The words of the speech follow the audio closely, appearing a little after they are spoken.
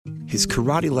his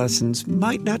karate lessons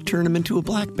might not turn him into a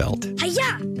black belt.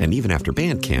 Hi-ya! And even after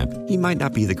band camp, he might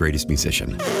not be the greatest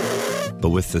musician.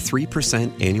 But with the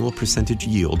 3% annual percentage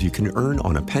yield you can earn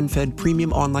on a PenFed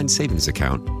premium online savings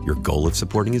account, your goal of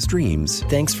supporting his dreams...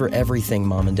 Thanks for everything,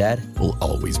 Mom and Dad. ...will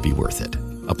always be worth it.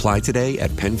 Apply today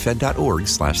at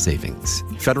PenFed.org/savings.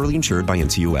 Federally insured by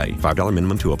NCUA. $5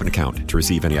 minimum to open account. To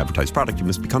receive any advertised product, you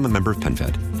must become a member of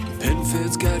PenFed.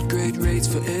 PenFed's got great rates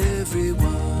for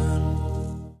everyone.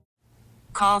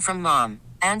 Call from mom.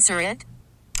 Answer it.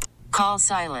 Call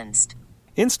silenced.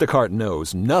 Instacart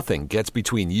knows nothing gets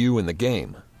between you and the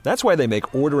game. That's why they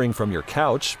make ordering from your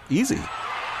couch easy.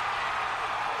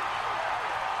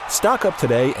 Stock up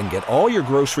today and get all your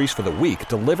groceries for the week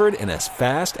delivered in as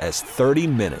fast as 30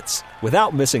 minutes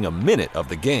without missing a minute of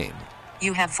the game.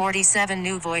 You have 47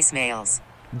 new voicemails.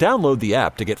 Download the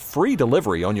app to get free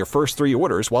delivery on your first 3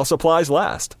 orders while supplies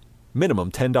last.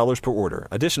 Minimum $10 per order.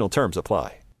 Additional terms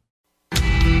apply.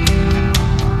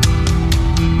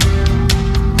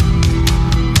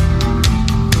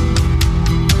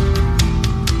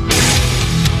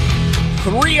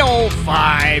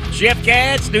 3:05, Jeff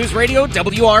Katz, News Radio,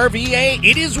 WRVA.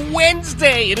 It is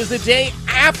Wednesday. It is the day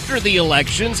after the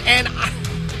elections, and I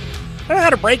don't know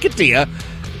how to break it to you.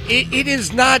 It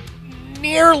is not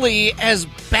nearly as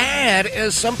bad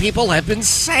as some people have been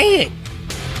saying.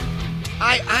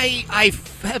 I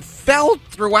have felt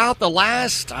throughout the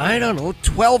last,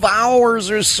 12 hours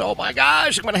or so, my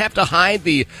gosh, I'm going to have to hide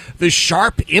the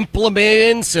sharp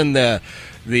implements and the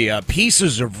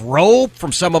pieces of rope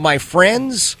from some of my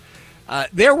friends.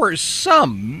 There were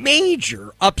some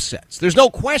major upsets. There's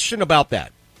no question about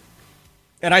that.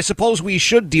 And I suppose we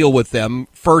should deal with them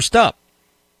first up.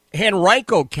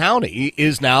 Henrico County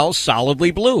is now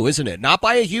solidly blue, isn't it? Not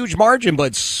by a huge margin,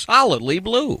 but solidly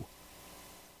blue.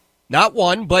 Not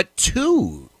one, but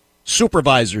 2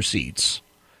 supervisor seats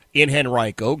in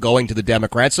Henrico going to the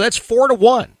Democrats. So that's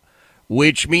 4-1.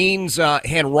 Which means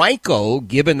Henrico,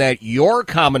 given that your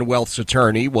Commonwealth's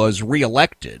attorney was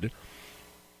reelected,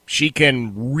 she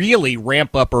can really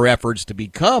ramp up her efforts to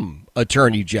become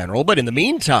Attorney General. But in the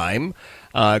meantime,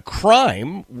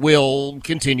 crime will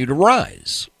continue to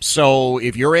rise. So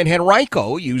if you're in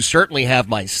Henrico, you certainly have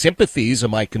my sympathies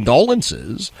and my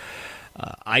condolences.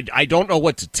 I don't know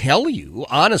what to tell you,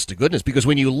 honest to goodness, because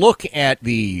when you look at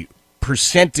the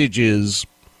percentages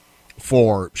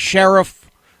for sheriff,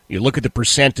 you look at the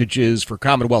percentages for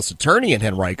Commonwealth's attorney in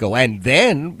Henrico, and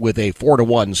then with a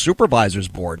 4-1 supervisors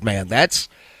board, man, that's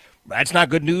not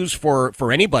good news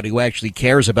for anybody who actually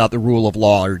cares about the rule of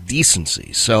law or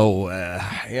decency. So,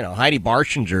 Heidi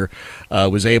Barshinger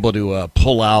was able to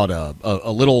pull out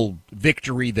a little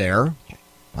victory there.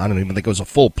 I don't even think it was a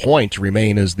full point to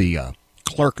remain as the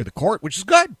clerk of the court, which is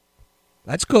good.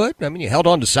 That's good. I mean, you held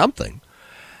on to something,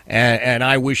 and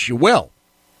I wish you well.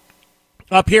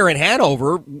 Up here in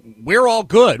Hanover, we're all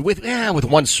good, with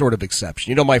one sort of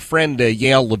exception. My friend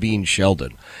Yale Levine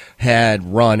Sheldon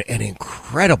had run an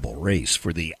incredible race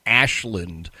for the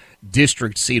Ashland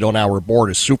district seat on our board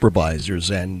of supervisors,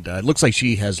 and it looks like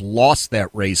she has lost that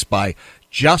race by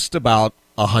just about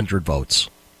 100 votes,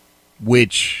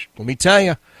 which, let me tell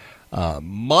you,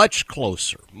 much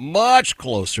closer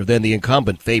than the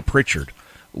incumbent, Faye Pritchard,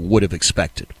 would have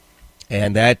expected.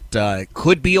 And that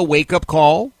could be a wake-up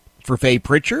call for Faye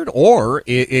Pritchard, or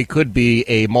it could be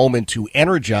a moment to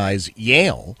energize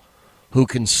Yale, who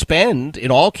can spend, in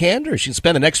all candor, she can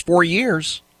spend the next 4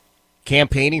 years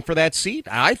campaigning for that seat.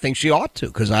 I think she ought to,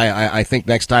 because I think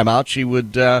next time out she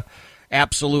would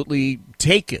absolutely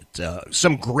take it.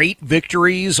 Some great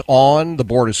victories on the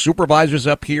Board of Supervisors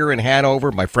up here in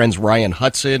Hanover. My friends Ryan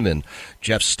Hudson and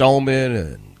Jeff Stoneman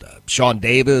and Sean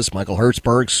Davis, Michael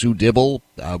Hertzberg, Sue Dibble.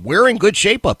 We're in good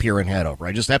shape up here in Hanover.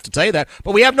 I just have to tell you that.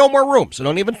 But we have no more room, so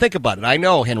don't even think about it. I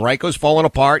know Henrico's falling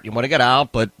apart. You want to get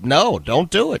out, but no, don't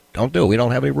do it. Don't do it. We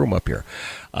don't have any room up here.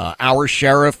 Our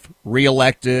sheriff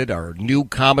reelected, our new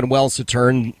Commonwealth's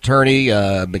attorney,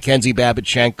 Mackenzie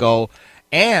Babichenko,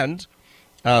 and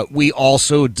we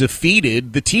also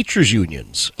defeated the teachers'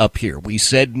 unions up here. We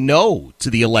said no to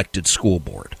the elected school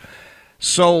board.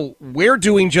 So we're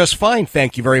doing just fine,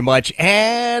 thank you very much.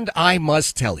 And I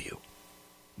must tell you,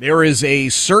 there is a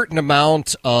certain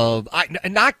amount of,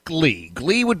 not glee.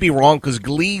 Glee would be wrong, because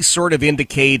glee sort of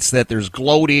indicates that there's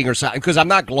gloating or something, because I'm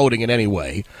not gloating in any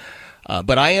way.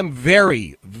 But I am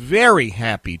very, very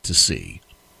happy to see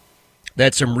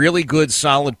that some really good,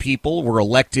 solid people were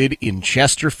elected in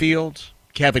Chesterfield.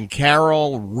 Kevin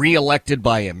Carroll reelected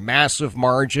by a massive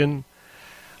margin.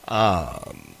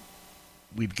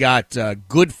 We've got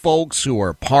good folks who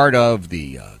are part of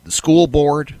the school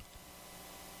board.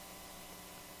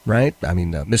 right? I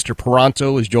mean, Mr.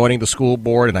 Peranto is joining the school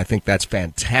board, and I think that's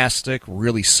fantastic.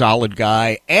 Really solid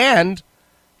guy. And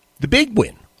the big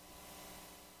win.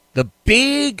 The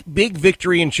big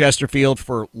victory in Chesterfield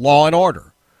for law and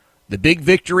order. The big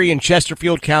victory in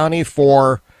Chesterfield County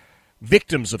for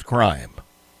victims of crime.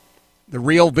 The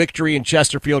real victory in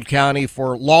Chesterfield County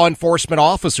for law enforcement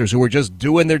officers who are just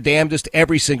doing their damnedest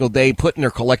every single day, putting their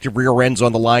collective rear ends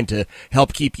on the line to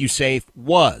help keep you safe,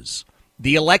 was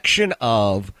the election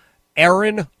of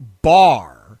Erin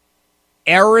Barr.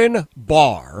 Erin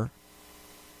Barr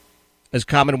as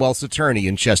Commonwealth's attorney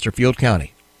in Chesterfield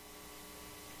County.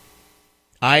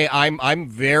 I'm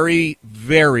very,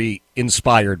 very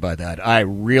inspired by that. I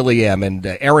really am. And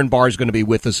Erin Barr is going to be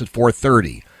with us at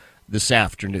 4:30 this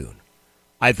afternoon.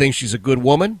 I think she's a good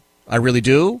woman. I really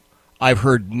do. I've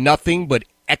heard nothing but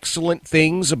excellent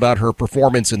things about her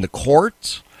performance in the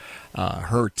court,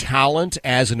 her talent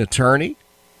as an attorney.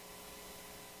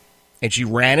 And she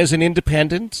ran as an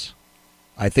independent.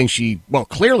 I think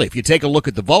clearly, if you take a look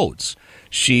at the votes,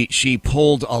 she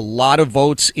pulled a lot of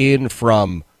votes in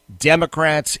from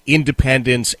Democrats,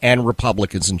 independents, and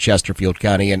Republicans in Chesterfield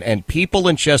County. And people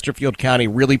in Chesterfield County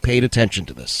really paid attention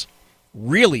to this.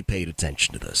 Really paid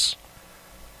attention to this.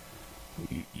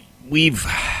 We've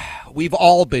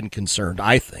all been concerned,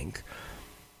 I think,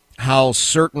 how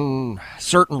certain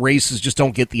races just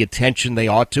don't get the attention they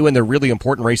ought to, and they're really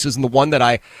important races. And the one that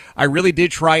I really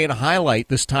did try and highlight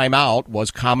this time out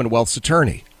was Commonwealth's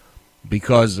attorney,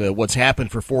 because what's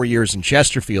happened for 4 years in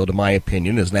Chesterfield, in my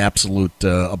opinion, is an absolute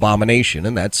abomination,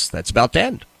 and that's about to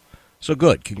end. So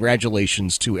good.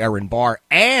 Congratulations to Erin Barr,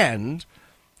 and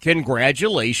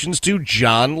congratulations to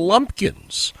John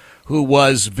Lumpkins, who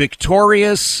was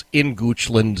victorious in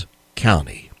Goochland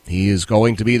County. He is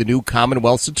going to be the new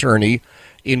Commonwealth's attorney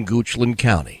in Goochland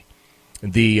County.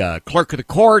 The clerk of the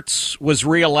courts was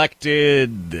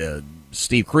reelected.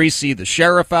 Steve Creasy, the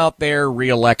sheriff out there,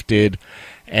 reelected.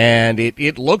 And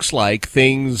it looks like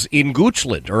things in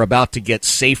Goochland are about to get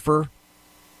safer.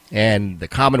 And the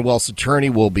Commonwealth's attorney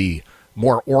will be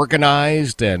more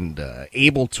organized and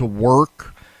able to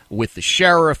work with the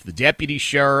sheriff, the deputy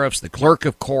sheriffs, the clerk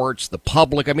of courts, the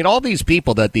public. I mean, all these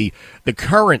people that the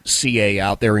current CA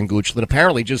out there in Goochland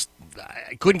apparently just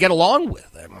couldn't get along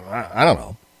with. I don't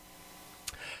know.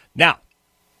 Now,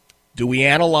 do we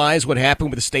analyze what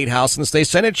happened with the State House and the State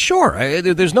Senate? Sure.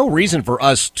 There's no reason for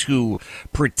us to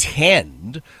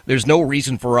pretend. There's no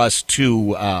reason for us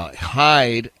to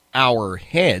hide our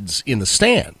heads in the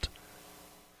sand.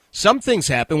 Some things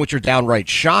happen which are downright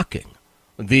shocking.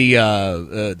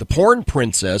 The porn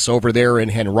princess over there in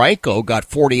Henrico got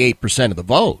 48% of the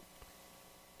vote.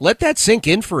 Let that sink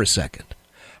in for a second.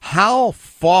 How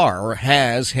far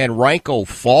has Henrico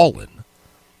fallen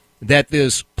that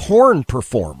this porn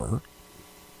performer,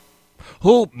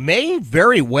 who may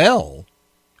very well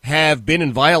have been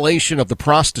in violation of the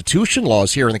prostitution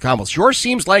laws here in the Commonwealth? Sure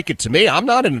seems like it to me. I'm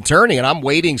not an attorney, and I'm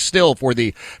waiting still for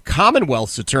the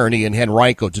Commonwealth's attorney in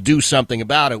Henrico to do something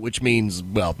about it, which means,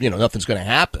 well, nothing's going to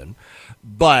happen.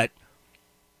 But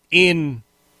in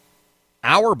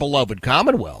our beloved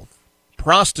Commonwealth,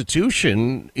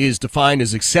 prostitution is defined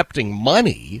as accepting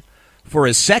money for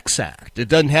a sex act. It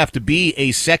doesn't have to be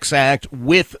a sex act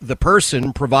with the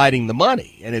person providing the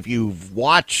money. And if you've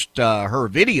watched her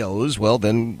videos, well,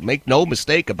 then make no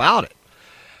mistake about it.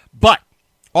 But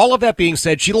all of that being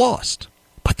said, she lost.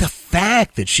 But the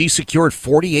fact that she secured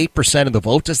 48% of the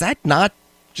vote, does that not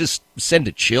just send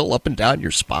a chill up and down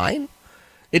your spine?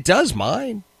 It does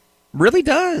mine. Really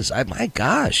does. My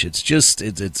gosh, it's just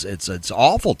it's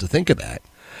awful to think of that.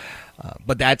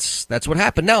 But that's what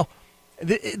happened. Now,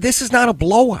 this is not a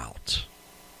blowout.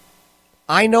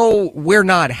 I know we're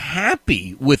not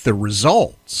happy with the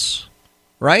results,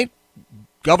 right?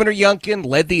 Governor Youngkin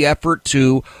led the effort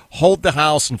to hold the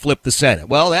House and flip the Senate.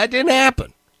 Well, that didn't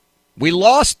happen. We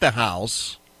lost the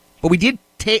House, but we did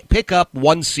pick up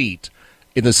one seat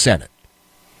in the Senate.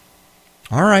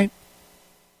 All right.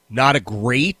 Not a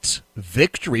great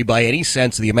victory by any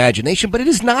sense of the imagination, but it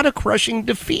is not a crushing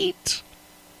defeat.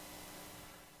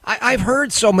 I've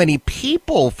heard so many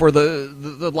people for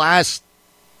the last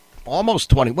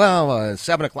almost 7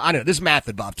 o'clock. I don't know, this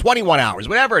math, Bob, 21 hours,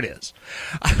 whatever it is.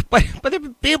 But there are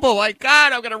people like,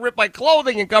 God, I'm going to rip my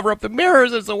clothing and cover up the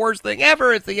mirrors. It's the worst thing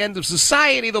ever. It's the end of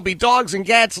society. There'll be dogs and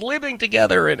cats living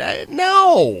together. And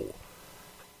no,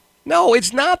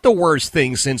 it's not the worst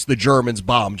thing since the Germans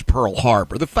bombed Pearl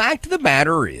Harbor. The fact of the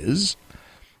matter is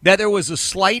that there was a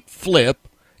slight flip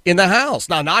in the House.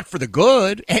 Now, not for the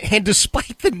good, and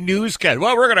despite the newscast,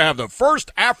 well, we're going to have the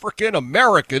first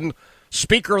African-American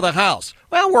Speaker of the House.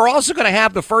 Well, we're also going to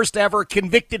have the first ever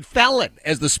convicted felon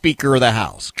as the Speaker of the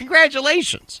House.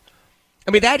 Congratulations.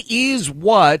 I mean, that is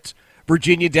what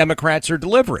Virginia Democrats are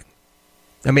delivering.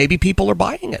 And maybe people are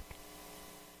buying it.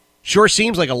 Sure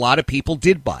seems like a lot of people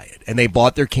did buy it, and they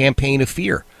bought their campaign of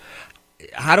fear.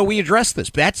 How do we address this?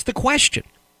 That's the question.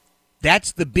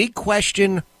 That's the big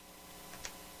question.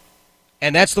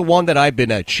 And that's the one that I've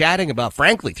been chatting about,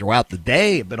 frankly, throughout the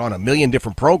day. I've been on a million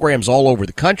different programs all over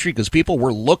the country because people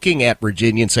were looking at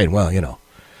Virginia and saying, well, you know,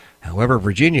 however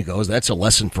Virginia goes, that's a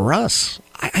lesson for us.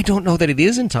 I don't know that it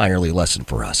is entirely a lesson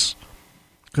for us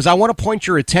because I want to point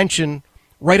your attention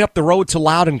right up the road to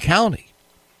Loudoun County.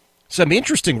 Some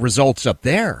interesting results up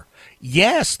there.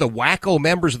 Yes, the wacko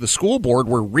members of the school board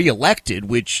were reelected,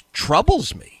 which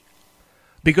troubles me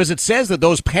because it says that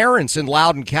those parents in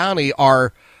Loudoun County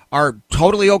are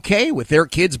totally okay with their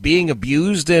kids being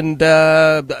abused and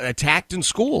attacked in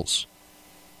schools.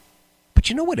 But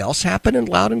you know what else happened in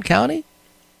Loudoun County?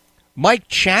 Mike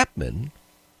Chapman,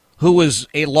 who was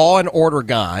a law and order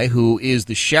guy, who is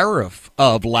the sheriff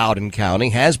of Loudoun County,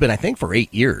 has been, I think, for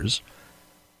 8 years,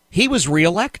 he was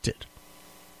reelected.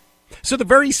 So the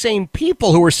very same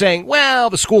people who were saying, well,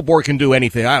 the school board can do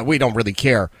anything, we don't really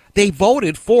care, they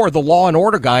voted for the law and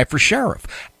order guy for sheriff.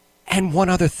 And one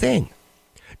other thing.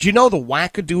 Do you know the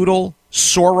wackadoodle,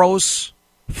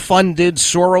 Soros-funded,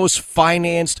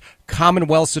 Soros-financed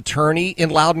Commonwealth's attorney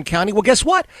in Loudoun County? Well, guess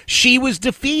what? She was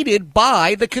defeated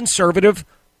by the conservative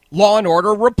law and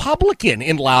order Republican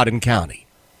in Loudoun County.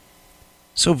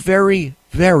 So very,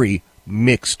 very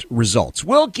mixed results.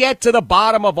 We'll get to the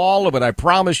bottom of all of it, I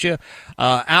promise you.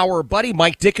 Our buddy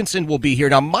Mike Dickinson will be here.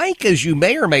 Now, Mike, as you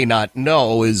may or may not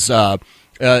know, is now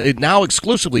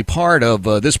exclusively part of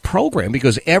this program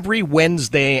because every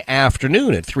Wednesday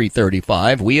afternoon at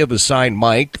 3:35, we have assigned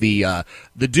Mike the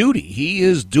duty. He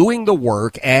is doing the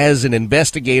work as an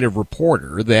investigative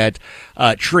reporter that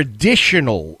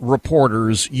traditional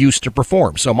reporters used to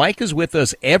perform. So Mike is with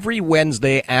us every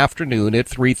Wednesday afternoon at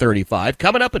 3:35.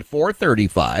 Coming up at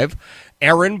 4:35,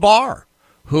 Erin Barr,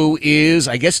 who is,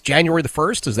 I guess, January the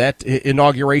 1st, is that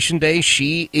Inauguration Day?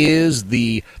 She is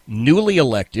the newly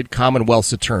elected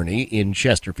Commonwealth's attorney in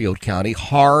Chesterfield County.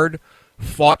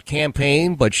 Hard-fought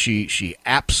campaign, but she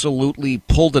absolutely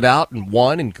pulled it out and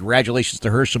won, and congratulations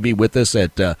to her. She'll be with us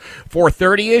at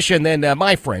 4:30-ish, and then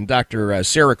my friend, Dr.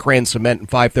 Sarah Kranz, Ciment, at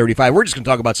 5:35. We're just going to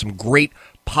talk about some great,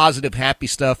 positive, happy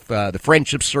stuff. The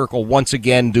Friendship Circle, once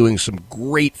again, doing some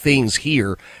great things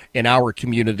here in our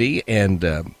community,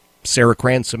 and Sarah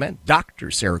Kranz Ciment,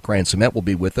 Dr. Sarah Kranz Ciment will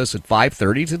be with us at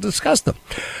 5:30 to discuss them.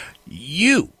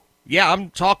 I'm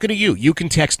talking to you. You can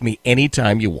text me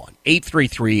anytime you want.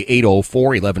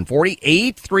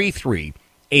 833-804-1140,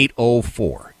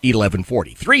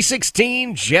 833-804-1140.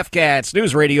 316, Jeff Katz,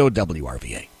 News Radio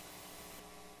WRVA.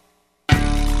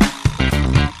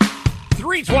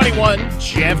 321,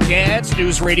 Jeff Katz,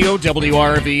 News Radio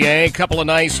WRVA. A couple of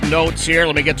nice notes here.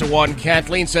 Let me get to one.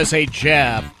 Kathleen says, hey,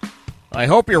 Jeff, I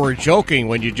hope you were joking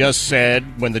when you just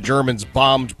said when the Germans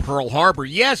bombed Pearl Harbor.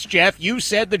 Yes, Jeff, you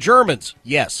said the Germans.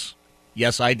 Yes,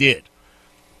 I did.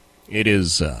 It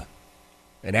is an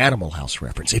Animal House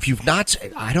reference. If you've not,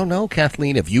 I don't know,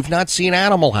 Kathleen, if you've not seen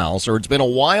Animal House, or it's been a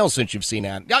while since you've seen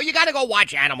Animal House, no, you got to go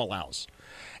watch Animal House.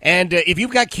 And if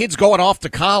you've got kids going off to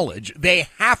college, they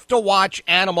have to watch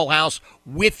Animal House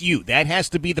with you. That has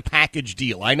to be the package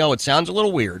deal. I know it sounds a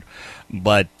little weird,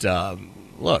 but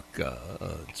look,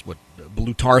 it's what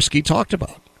Blutarsky talked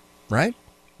about, right?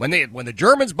 When the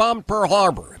Germans bombed Pearl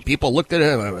Harbor, and people looked at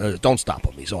him, don't stop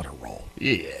him, he's on a roll.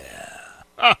 Yeah.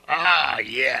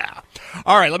 Yeah.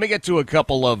 All right, let me get to a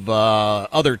couple of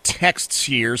other texts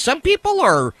here. Some people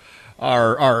are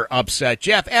upset.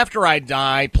 Jeff, after I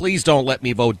die, please don't let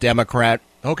me vote Democrat.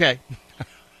 Okay.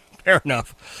 Fair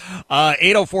enough.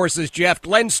 804 says, Jeff,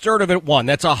 Glenn Sturtevant won.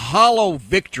 That's a hollow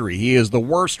victory. He is the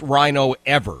worst rhino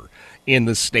ever in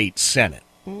the state Senate.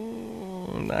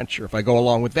 I'm not sure if I go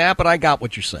along with that, but I got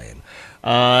what you're saying.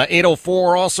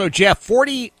 804 also, Jeff,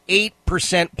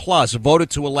 48% plus voted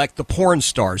to elect the porn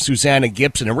star, Susanna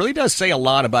Gibson. It really does say a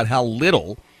lot about how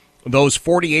little those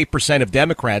 48% of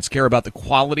Democrats care about the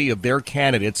quality of their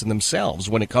candidates and themselves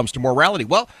when it comes to morality.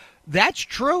 Well, that's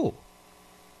true.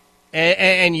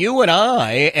 And you and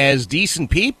I, as decent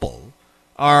people,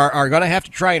 are going to have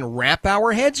to try and wrap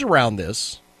our heads around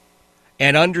this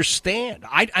and understand.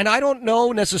 I don't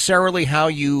know necessarily how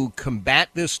you combat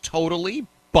this totally,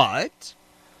 but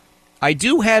I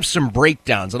do have some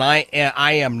breakdowns, and I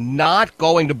am not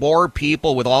going to bore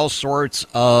people with all sorts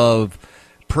of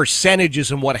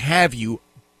percentages and what have you,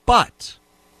 but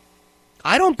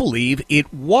I don't believe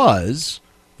it was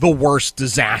the worst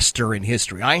disaster in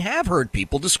history. I have heard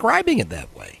people describing it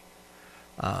that way.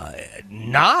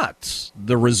 Not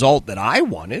the result that I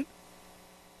wanted,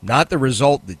 not the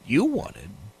result that you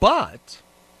wanted, but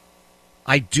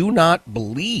I do not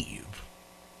believe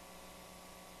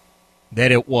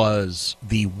that it was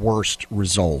the worst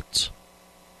result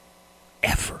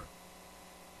ever.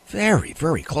 Very,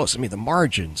 very close. I mean, the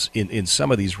margins in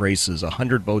some of these races,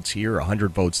 100 votes here,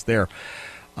 100 votes there.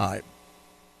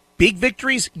 Big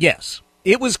victories, yes.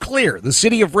 It was clear the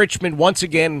city of Richmond, once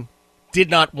again, did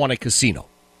not want a casino.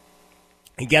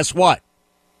 And guess what?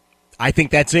 I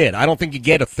think that's it. I don't think you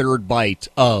get a third bite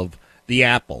of the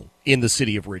apple in the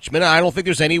city of Richmond. I don't think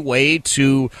there's any way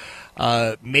to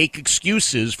make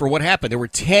excuses for what happened. There were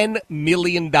 $10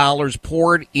 million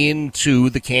poured into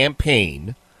the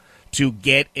campaign to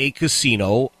get a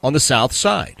casino on the south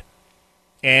side.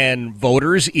 And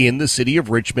voters in the city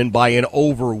of Richmond, by an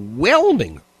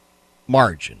overwhelming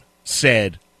margin,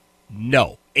 said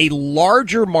no. A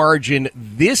larger margin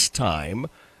this time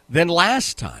than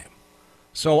last time.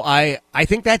 So I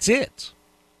think that's it.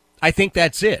 I think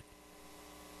that's it.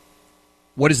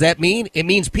 What does that mean? It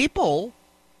means people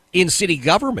in city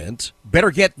government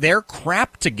better get their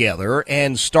crap together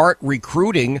and start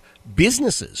recruiting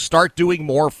businesses, start doing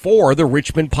more for the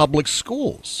Richmond Public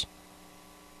Schools.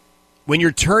 When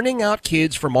you're turning out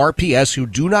kids from RPS who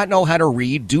do not know how to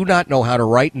read, do not know how to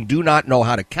write, and do not know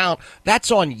how to count,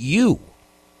 that's on you.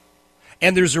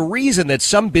 And there's a reason that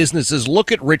some businesses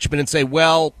look at Richmond and say,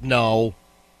 well, no,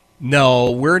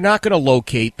 we're not going to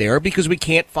locate there because we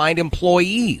can't find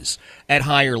employees at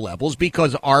higher levels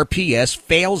because RPS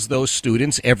fails those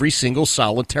students every single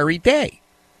solitary day.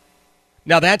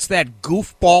 Now, that's that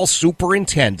goofball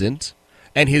superintendent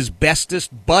and his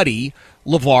bestest buddy,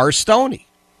 LeVar Stoney.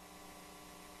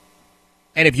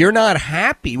 And if you're not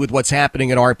happy with what's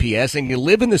happening at RPS and you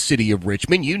live in the city of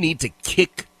Richmond, you need to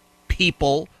kick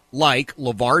people like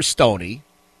LeVar Stoney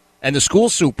and the school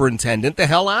superintendent the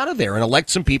hell out of there and elect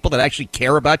some people that actually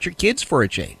care about your kids for a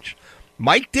change.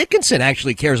 Mike Dickinson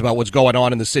actually cares about what's going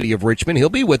on in the city of Richmond. He'll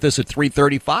be with us at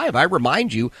 3:35. I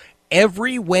remind you,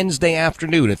 every Wednesday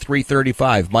afternoon at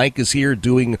 3:35, Mike is here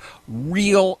doing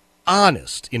real,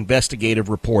 honest investigative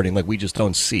reporting like we just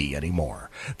don't see anymore.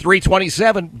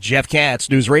 3:27, Jeff Katz,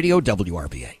 News Radio,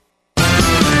 WRVA.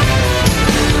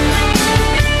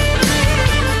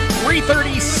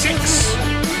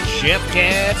 3:36, Jeff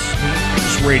Katz,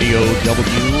 News Radio,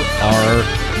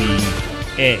 WRVA.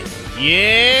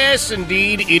 Yes,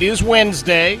 indeed, it is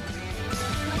Wednesday.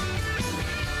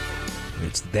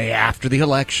 It's the day after the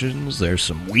elections. There's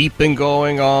some weeping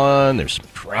going on. There's some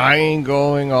crying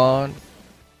going on.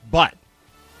 But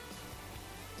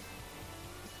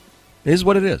it is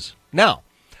what it is. Now,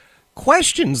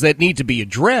 questions that need to be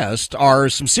addressed are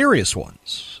some serious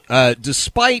ones.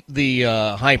 Despite the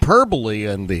hyperbole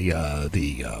and the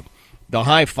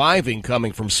high-fiving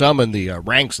coming from some in the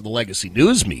ranks of the legacy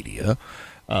news media,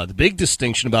 the big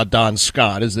distinction about Don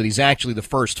Scott is that he's actually the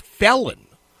first felon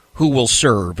who will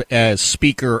serve as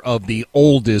Speaker of the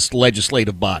oldest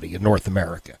legislative body in North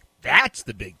America. That's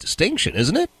the big distinction,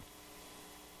 isn't it?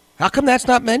 How come that's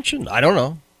not mentioned? I don't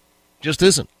know. Just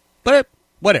isn't. But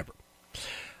whatever.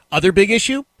 Other big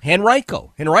issue,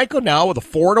 Henrico. Henrico now with a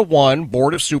 4-1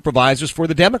 Board of Supervisors for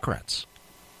the Democrats.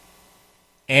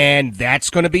 And that's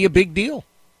going to be a big deal.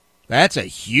 That's a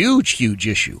huge, huge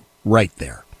issue right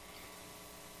there.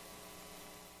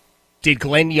 Did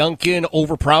Glenn Youngkin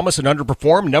overpromise and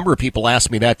underperform? A number of people asked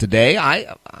me that today.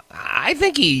 I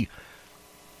think he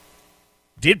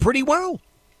did pretty well.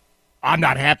 I'm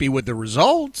not happy with the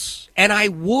results. And I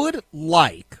would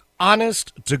like,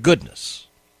 honest to goodness,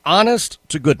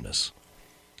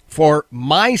 for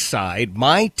my side,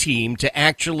 my team to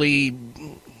actually,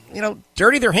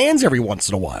 dirty their hands every once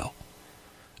in a while.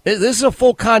 This is a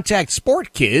full contact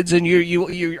sport, kids, and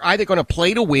you're either going to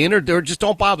play to win or just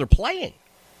don't bother playing.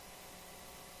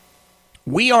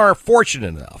 We are fortunate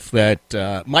enough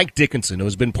that Mike Dickinson, who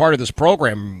has been part of this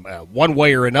program one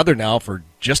way or another now for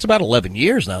just about 11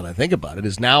 years now, that I think about it,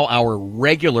 is now our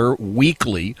regular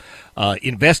weekly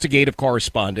investigative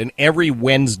correspondent every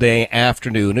Wednesday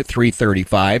afternoon at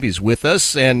 3:35. He's with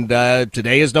us, and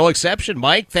today is no exception.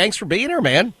 Mike, thanks for being here,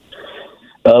 man.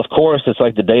 Of course, it's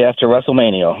like the day after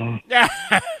WrestleMania.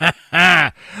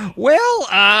 Well,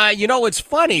 it's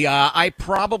funny. I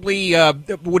probably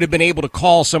would have been able to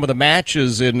call some of the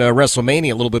matches in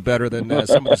WrestleMania a little bit better than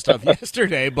some of the stuff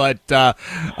yesterday, but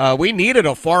we needed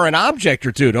a foreign object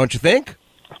or two, don't you think?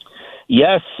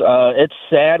 Yes, it's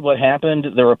sad what happened.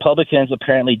 The Republicans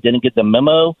apparently didn't get the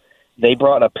memo. They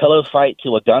brought a pillow fight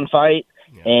to a gunfight,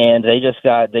 and they just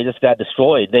got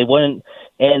destroyed. They wouldn't.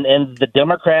 and the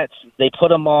Democrats, they put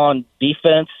them on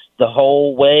defense the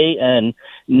whole way, and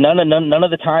none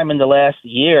of the time in the last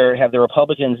year were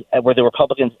the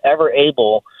Republicans ever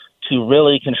able to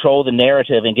really control the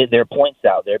narrative and get their points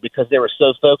out there, because they were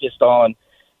so focused on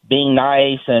being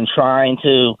nice and trying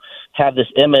to have this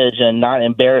image and not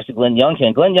embarrass Glenn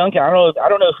Youngkin. Glenn Youngkin, I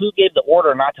don't know who gave the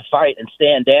order not to fight and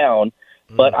stand down,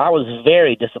 but I was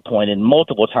very disappointed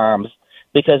multiple times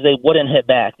because they wouldn't hit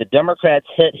back. The Democrats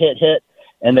hit,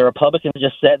 and the Republicans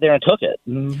just sat there and took it.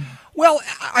 Well,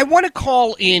 I want to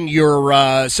call in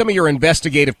your some of your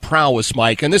investigative prowess,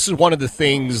 Mike, and this is one of the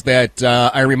things that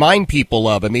I remind people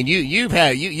of. I mean,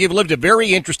 you've lived a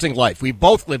very interesting life. We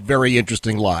both lived very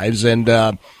interesting lives,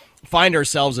 and find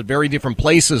ourselves at very different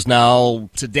places now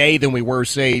today than we were,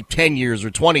 say, 10 years or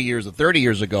 20 years or 30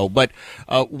 years ago. But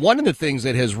one of the things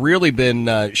that has really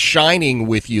been shining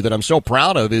with you that I'm so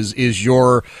proud of is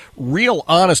your real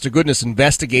honest-to-goodness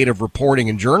investigative reporting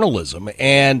and journalism.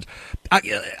 And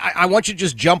I want you to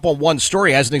just jump on one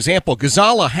story. As an example,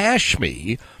 Ghazala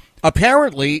Hashmi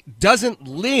apparently doesn't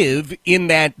live in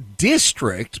that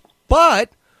district,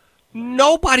 but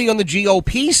nobody on the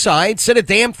GOP side said a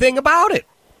damn thing about it.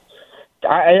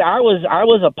 I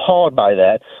was appalled by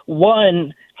that.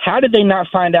 One, how did they not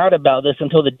find out about this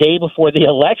until the day before the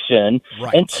election?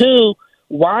 Right. And two,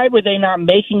 why were they not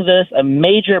making this a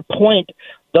major point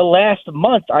the last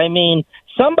month? I mean,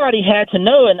 somebody had to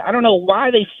know, and I don't know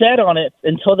why they sat on it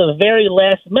until the very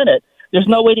last minute. There's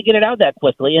no way to get it out that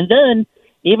quickly. And then,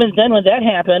 even then when that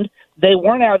happened, they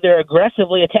weren't out there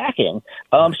aggressively attacking.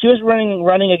 She was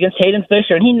running against Hayden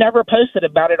Fisher, and he never posted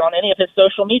about it on any of his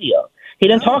social media. He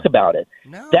didn't talk about it.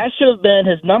 No. That should have been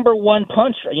his number one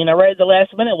punch, right at the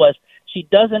last minute was, she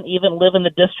doesn't even live in the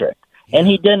district. And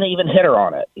he didn't even hit her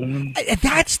on it.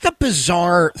 That's the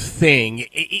bizarre thing.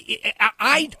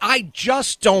 I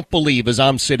just don't believe, as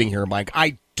I'm sitting here, Mike,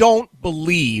 I don't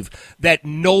believe that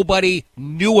nobody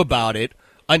knew about it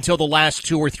until the last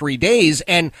 2 or 3 days.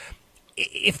 And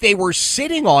if they were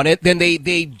sitting on it, then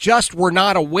they just were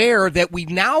not aware that we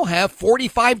now have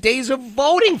 45 days of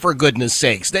voting, for goodness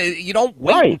sakes. You don't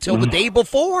wait until the day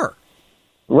before.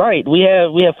 Right. We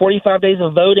have 45 days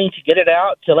of voting to get it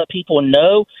out, to let people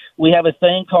know. We have a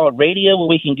thing called radio where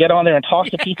we can get on there and talk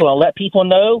to people and let people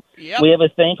know. Yep. We have a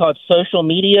thing called social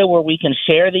media where we can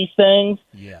share these things.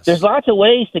 Yes. There's lots of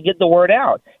ways to get the word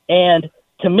out. And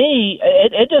to me,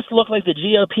 it just looked like the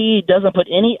GOP doesn't put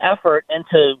any effort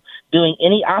into doing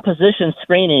any opposition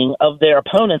screening of their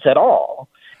opponents at all.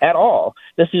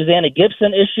 The Susanna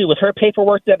Gibson issue with her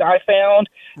paperwork that I found,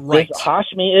 right. This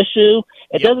Hashmi issue,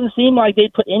 it doesn't seem like they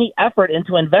put any effort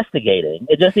into investigating.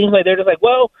 It just seems like they're just like,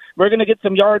 well, we're going to get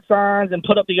some yard signs and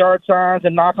put up the yard signs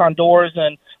and knock on doors,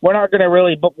 and we're not going to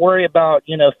really worry about,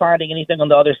 finding anything on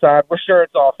the other side. We're sure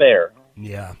it's all fair.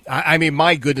 Yeah. I mean,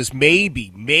 my goodness,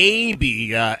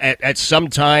 maybe at some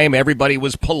time everybody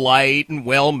was polite and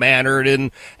well-mannered,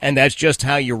 and that's just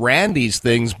how you ran these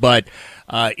things. But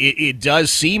it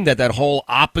does seem that whole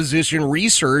opposition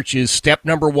research is step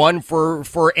number one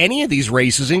for any of these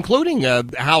races, including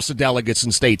House of Delegates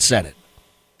and State Senate.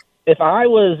 If I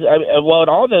was, in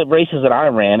all the races that I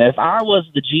ran, if I was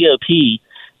the GOP,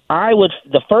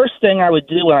 the first thing I would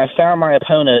do when I found my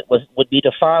opponent would be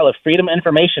to file a Freedom of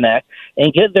Information Act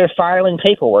and get their filing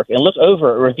paperwork and look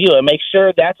over it, review it, and make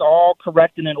sure that's all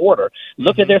correct and in order.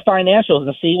 Look at their financials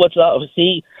and see what's up,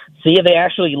 see if they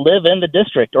actually live in the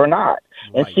district or not,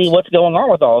 and see what's going on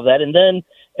with all of that, and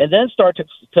then start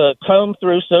to comb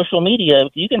through social media.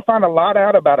 You can find a lot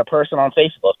out about a person on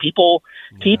Facebook. People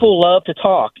love to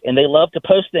talk, and they love to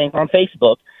post things on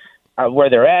Facebook.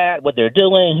 Where they're at, what they're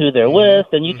doing, who they're with,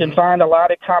 and you can find a lot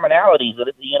of commonalities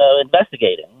that,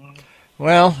 investigating.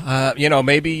 Well,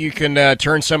 maybe you can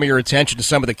turn some of your attention to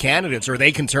some of the candidates, or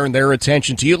they can turn their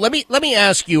attention to you. Let me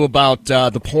ask you about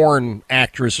the porn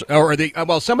actress, or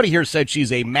somebody here said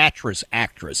she's a mattress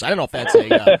actress. I don't know if that's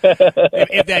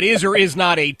if that is or is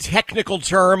not a technical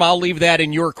term. I'll leave that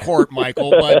in your court, Michael.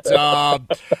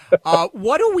 But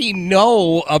what do we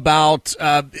know about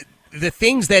the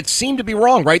things that seem to be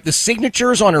wrong, right? The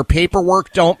signatures on her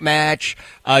paperwork don't match.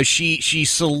 She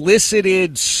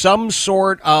solicited some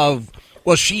sort of,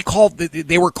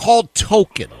 they were called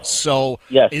tokens. So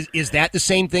yes. Is that the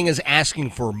same thing as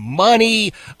asking for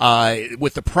money?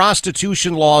 With the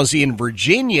prostitution laws in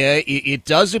Virginia, it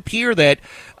does appear that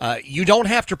you don't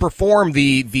have to perform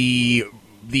the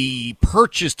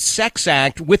purchased sex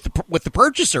act with the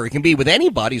purchaser. It can be with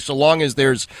anybody so long as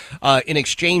there's an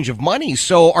exchange of money.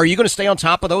 So are you going to stay on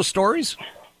top of those stories?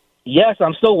 Yes,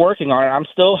 I'm still working on it. I'm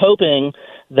still hoping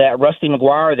that Rusty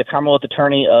McGuire, the Commonwealth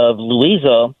attorney of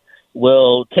Louisa,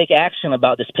 will take action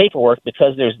about this paperwork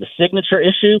because there's the signature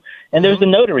issue and there's the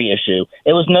notary issue.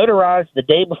 It was notarized the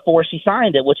day before she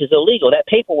signed it, which is illegal. That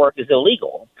paperwork is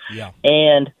illegal. Yeah.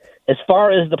 And as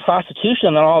far as the prostitution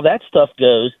and all that stuff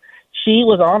goes, she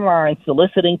was online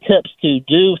soliciting tips to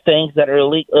do things that are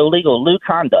illegal, lewd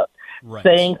conduct,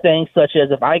 saying things such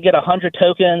as, if I get 100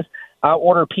 tokens, I'll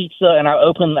order pizza and I'll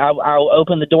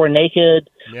open the door naked,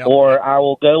 or I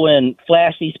will go and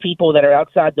flash these people that are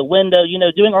outside the window,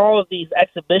 doing all of these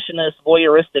exhibitionist,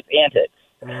 voyeuristic antics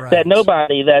that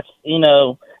nobody that's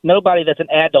an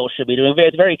adult should be doing.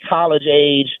 It's very college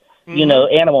age,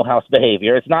 Animal House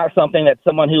behavior. It's not something that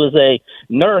someone who is a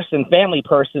nurse and family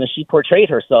person, as she portrayed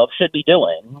herself, should be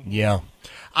doing. Yeah.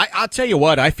 I'll tell you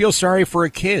what, I feel sorry for her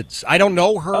kids. I don't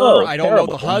know her. I don't know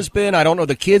the husband. I don't know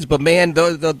the kids. But, man,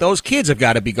 those kids have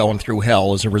got to be going through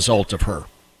hell as a result of her.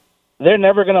 They're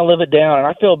never going to live it down. And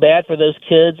I feel bad for those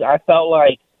kids. I felt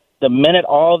like the minute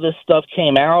all this stuff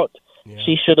came out,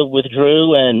 she should have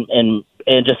withdrew and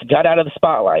just got out of the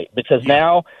spotlight, because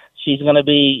now she's going to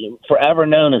be forever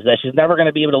known as that. She's never going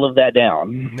to be able to live that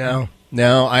down.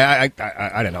 No, I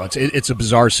don't know. It's a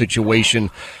bizarre situation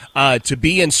to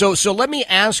be in. So let me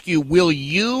ask you: will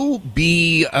you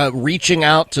be reaching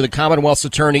out to the Commonwealth's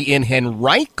attorney in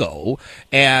Henrico?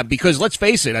 Because let's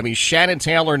face it, I mean, Shannon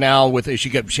Taylor now she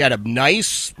had a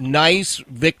nice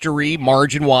victory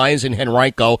margin wise in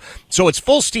Henrico, so it's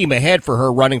full steam ahead for her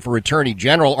running for attorney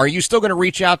general. Are you still going to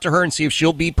reach out to her and see if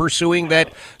she'll be pursuing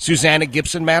that Susanna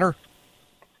Gibson matter?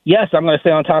 Yes, I'm going to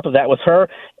stay on top of that with her.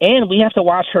 And we have to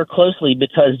watch her closely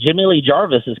because Jimmy Lee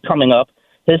Jarvis is coming up.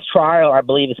 His trial, I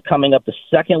believe, is coming up the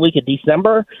second week of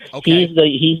December. Okay.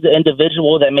 He's the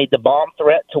individual that made the bomb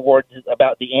threat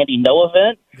about the Andy Ngo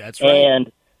event. That's right.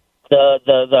 And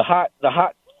the hot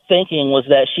thinking was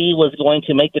that she was going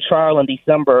to make the trial in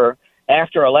December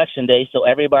after Election Day, so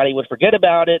everybody would forget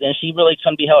about it, and she really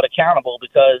couldn't be held accountable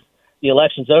because the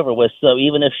election's over with. So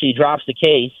even if she drops the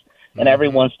case and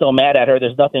everyone's still mad at her,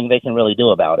 there's nothing they can really do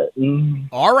about it.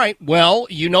 All right. Well,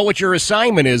 you know what your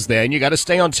assignment is then. You got to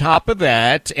stay on top of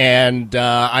that. And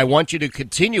I want you to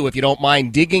continue, if you don't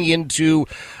mind, digging into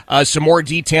some more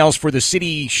details for the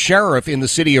city sheriff in the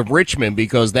city of Richmond,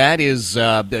 because that is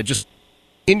just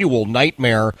continual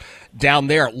nightmare down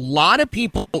there. A lot of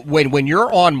people, when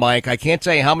you're on, Mike, I can't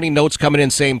tell you how many notes coming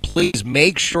in saying, please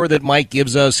make sure that Mike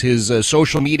gives us his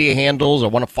social media handles. I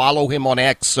want to follow him on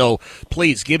X, so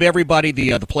please give everybody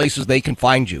the places they can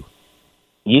find you.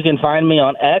 You can find me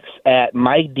on X at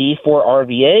Mike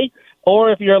D4RVA,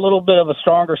 or if you're a little bit of a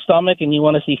stronger stomach and you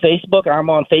want to see Facebook, I'm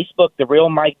on Facebook, The Real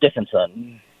Mike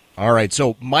Dickinson. All right,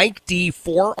 so Mike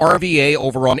D4RVA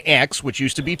over on X, which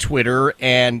used to be Twitter,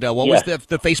 and what was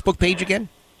the Facebook page again?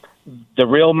 The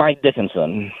Real Mike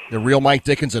Dickinson. The Real Mike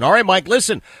Dickinson. All right, Mike,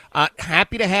 listen,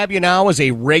 happy to have you now as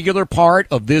a regular part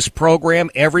of this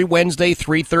program every Wednesday,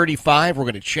 3:35. We're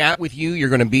going to chat with you. You're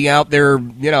going to be out there,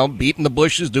 beating the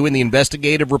bushes, doing the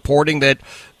investigative reporting that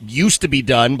used to be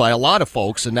done by a lot of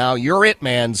folks, and now you're it,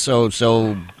 man.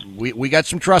 So we got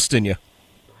some trust in you.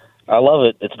 I love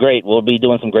it. It's great. We'll be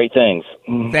doing some great things.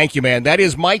 Thank you, man. That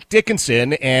is Mike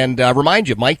Dickinson. And remind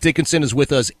you, Mike Dickinson is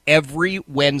with us every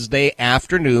Wednesday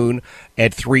afternoon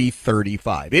at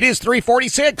 3:35. It is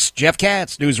 3:46. Jeff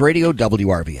Katz, News Radio,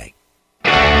 WRVA.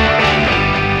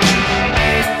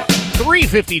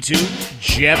 3:52.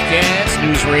 Jeff Katz,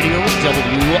 News Radio,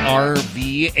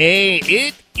 WRVA.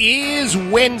 It is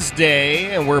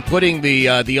Wednesday, and we're putting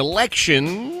the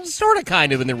election sort of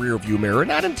kind of in the rearview mirror.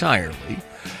 Not entirely.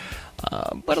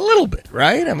 But a little bit,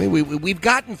 right? I mean, we've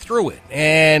gotten through it.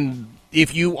 And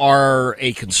if you are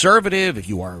a conservative, if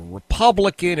you are a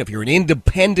Republican, if you're an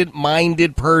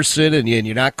independent-minded person and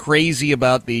you're not crazy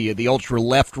about the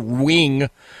ultra-left-wing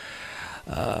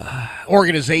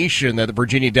organization that the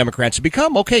Virginia Democrats have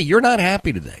become, okay, you're not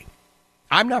happy today.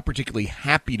 I'm not particularly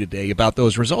happy today about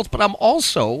those results, but I'm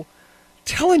also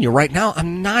telling you right now,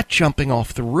 I'm not jumping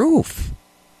off the roof.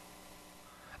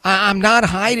 I'm not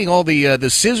hiding all the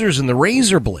scissors and the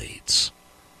razor blades.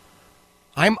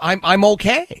 I'm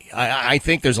okay. I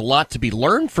think there's a lot to be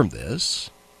learned from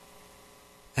this.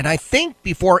 And I think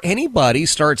before anybody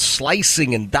starts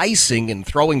slicing and dicing and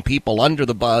throwing people under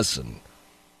the bus and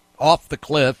off the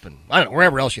cliff and I don't know,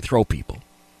 wherever else you throw people,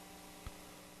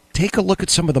 take a look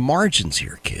at some of the margins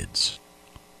here, kids.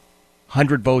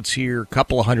 100 votes here, a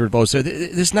couple of 100 votes there.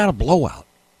 This is not a blowout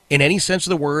in any sense of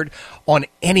the word on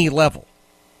any level.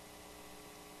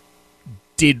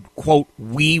 Did, quote,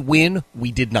 we win?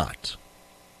 We did not.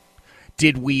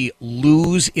 Did we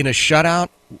lose in a shutout?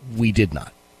 We did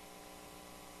not.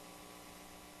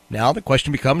 Now the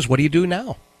question becomes, what do you do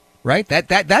now? Right?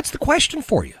 That's the question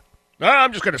for you.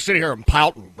 I'm just going to sit here and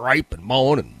pout and gripe and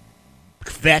moan and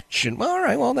fetch. And, all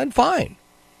right, well, then fine.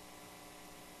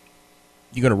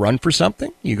 You going to run for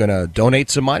something? You going to donate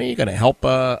some money? You going to help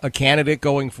a candidate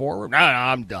going forward? No,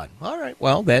 I'm done. All right,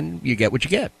 well, then you get what you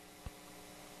get.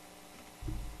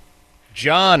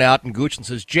 John out in Goochland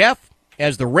says, Jeff,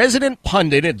 as the resident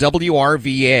pundit at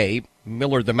WRVA,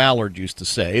 Miller the Mallard used to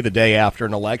say the day after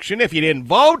an election, if you didn't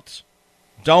vote,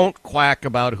 don't quack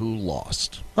about who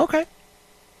lost. Okay.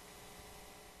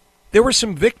 There were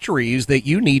some victories that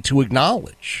you need to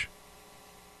acknowledge.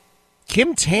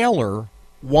 Kim Taylor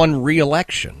won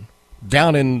re-election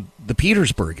down in the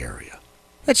Petersburg area.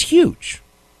 That's huge.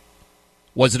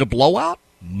 Was it a blowout?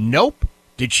 Nope.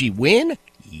 Did she win?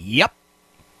 Yep.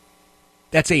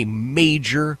 That's a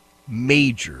major,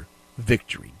 major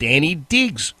victory. Danny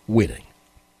Diggs winning.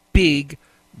 Big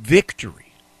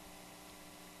victory.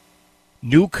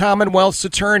 New Commonwealth's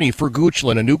attorney for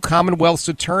Goochland, a new Commonwealth's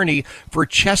attorney for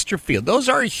Chesterfield. Those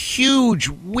are huge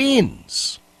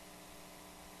wins.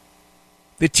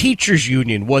 The teachers'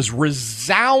 union was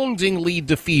resoundingly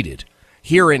defeated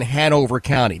here in Hanover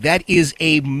County. That is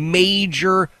a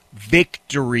major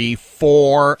victory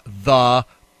for the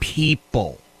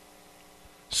people.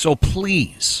 So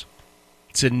please,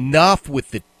 it's enough with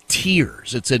the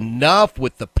tears. It's enough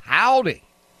with the pouting.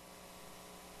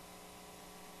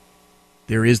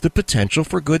 There is the potential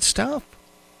for good stuff.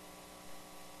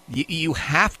 You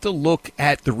have to look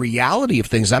at the reality of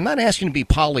things. I'm not asking you to be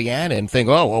Pollyanna and think,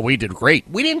 oh, well, we did great.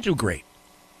 We didn't do great.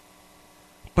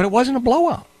 But it wasn't a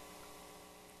blowout.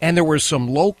 And there were some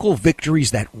local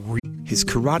victories that... His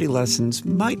karate lessons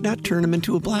might not turn him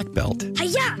into a black belt.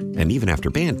 Hi-ya! And even after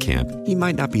band camp, he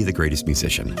might not be the greatest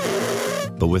musician.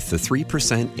 But with the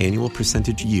 3% annual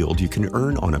percentage yield you can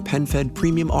earn on a PenFed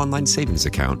premium online savings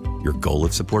account, your goal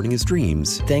of supporting his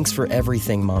dreams... Thanks for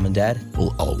everything, Mom and Dad.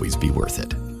 ...will always be worth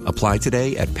it. Apply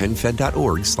today at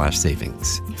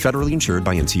PenFed.org/savings. Federally insured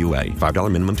by NCUA.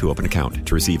 $5 minimum to open account.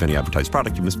 To receive any advertised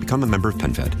product, you must become a member of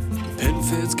PenFed.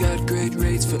 PenFed's got great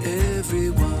rates for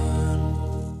everyone.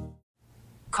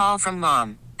 Call from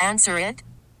mom. Answer it.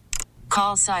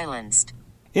 Call silenced.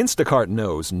 Instacart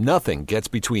knows nothing gets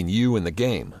between you and the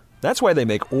game. That's why they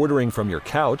make ordering from your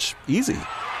couch easy.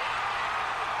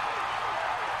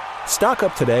 Stock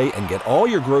up today and get all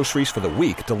your groceries for the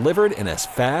week delivered in as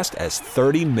fast as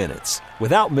 30 minutes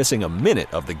without missing a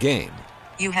minute of the game.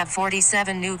 You have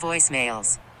 47 new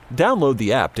voicemails. Download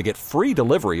the app to get free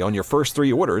delivery on your first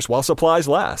 3 orders while supplies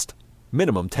last.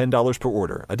 Minimum $10 per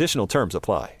order. Additional terms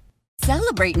apply.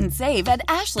 Celebrate and save at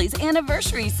Ashley's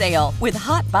Anniversary Sale. With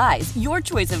Hot Buys, your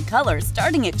choice of colors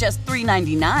starting at just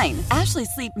 $3.99. Ashley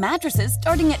Sleep mattresses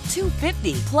starting at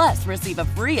 $2.50. Plus, receive a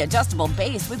free adjustable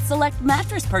base with select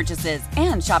mattress purchases.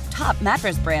 And shop top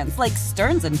mattress brands like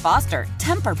Stearns & Foster,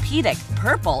 Tempur-Pedic,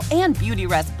 Purple, and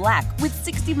Beautyrest Black with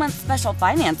 60-month special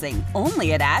financing.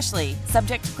 Only at Ashley.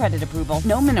 Subject to credit approval.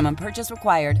 No minimum purchase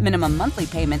required. Minimum monthly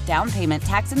payment, down payment,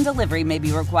 tax, and delivery may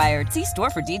be required. See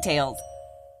store for details.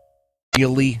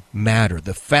 Really matter.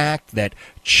 The fact that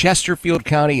Chesterfield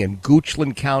County and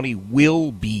Goochland County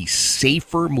will be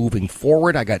safer moving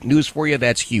forward, I got news for you,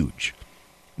 that's huge.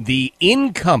 The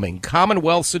incoming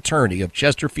Commonwealth's attorney of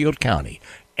Chesterfield County,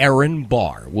 Erin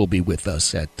Barr, will be with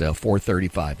us at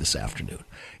 4:35 this afternoon.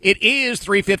 It is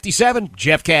 3:57.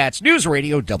 Jeff Katz, News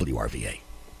Radio WRVA.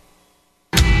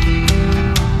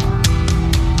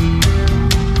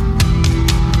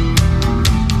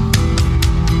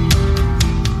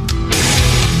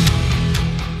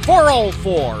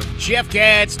 .404, Jeff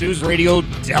Katz, News Radio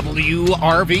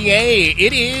WRVA.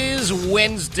 It is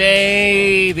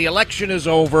Wednesday. The election is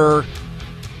over.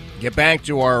 Get back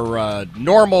to our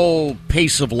normal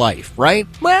pace of life, right?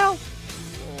 Well,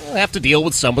 we'll have to deal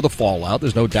with some of the fallout.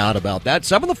 There's no doubt about that.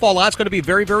 Some of the fallout's going to be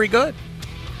very, very good.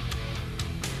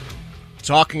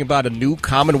 Talking about a new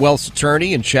Commonwealth's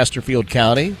attorney in Chesterfield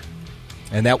County.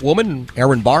 And that woman,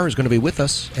 Erin Barr, is going to be with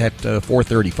us at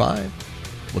 4:35.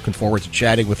 Looking forward to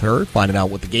chatting with her, finding out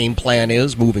what the game plan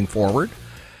is moving forward.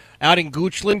 Out in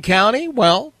Goochland County,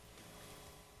 well,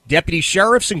 deputy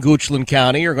sheriffs in Goochland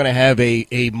County are going to have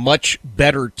a much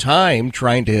better time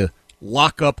trying to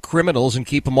lock up criminals and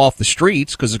keep them off the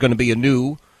streets because there's going to be a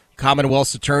new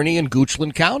Commonwealth's attorney in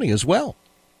Goochland County as well.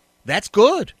 That's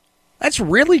good. That's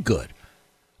really good.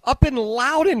 Up in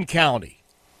Loudoun County,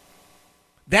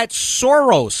 that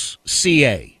Soros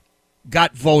CA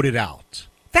got voted out.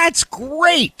 That's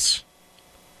great.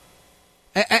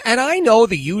 And I know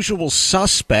the usual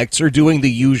suspects are doing the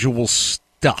usual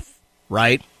stuff,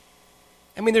 right?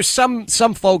 I mean, there's some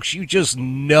folks you just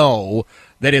know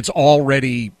that it's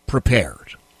already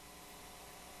prepared.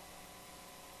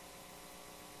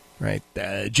 Right?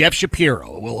 Jeff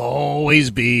Shapiro will always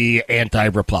be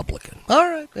anti-Republican. All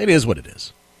right, it is what it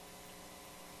is.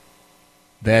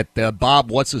 That Bob,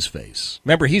 what's-his-face?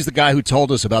 Remember, he's the guy who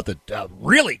told us about the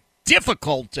really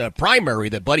difficult primary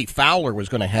that Buddy Fowler was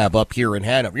going to have up here in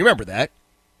Hanover. You remember that?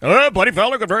 Buddy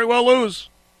Fowler could very well lose.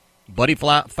 Buddy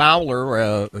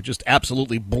Fowler just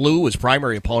absolutely blew his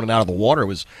primary opponent out of the water.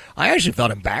 I actually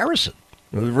felt embarrassing.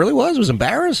 It really was. It was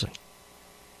embarrassing.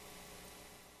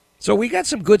 So we got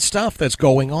some good stuff that's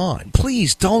going on.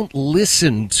 Please don't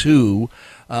listen to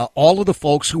all of the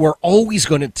folks who are always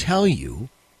going to tell you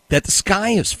that the sky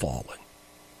is falling.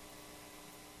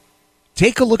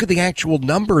 Take a look at the actual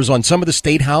numbers on some of the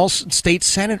state house and state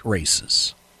senate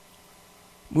races.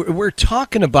 We're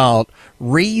talking about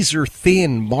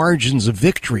razor-thin margins of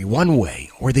victory one way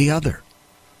or the other.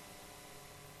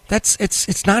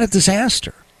 It's not a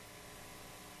disaster.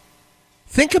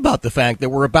 Think about the fact that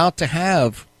we're about to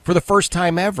have, for the first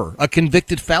time ever, a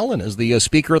convicted felon as the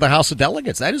Speaker of the House of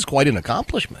Delegates. That is quite an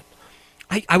accomplishment.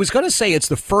 I was going to say it's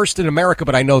the first in America,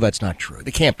 but I know that's not true.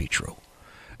 It can't be true.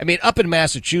 I mean, up in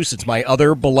Massachusetts, my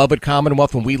other beloved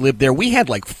Commonwealth, when we lived there, we had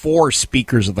like 4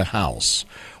 speakers of the House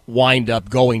wind up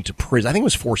going to prison. I think it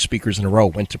was 4 speakers in a row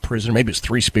went to prison. Maybe it was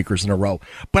 3 speakers in a row.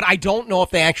 But I don't know if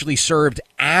they actually served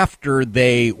after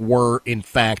they were, in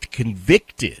fact,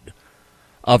 convicted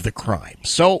of the crime.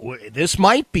 So this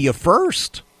might be a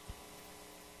first,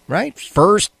 right?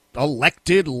 First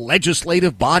elected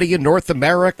legislative body in North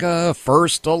America,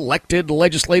 first elected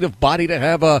legislative body to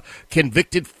have a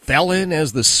convicted felon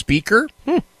as the speaker.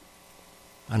 I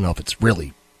don't know if it's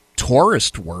really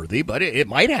tourist worthy, but it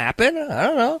might happen. I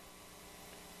don't know.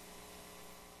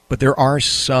 But there are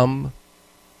some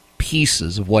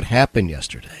pieces of what happened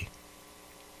yesterday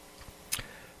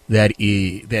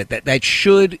that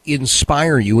should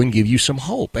inspire you and give you some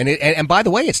hope. And by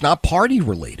the way, it's not party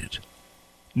related.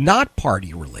 Not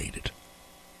party related.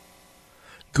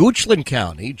 Goochland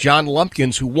County, John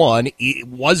Lumpkins, who won,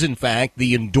 was in fact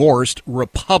the endorsed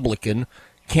Republican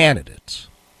candidate.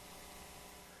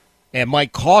 And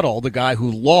Mike Caudle, the guy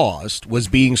who lost, was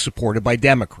being supported by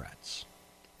Democrats.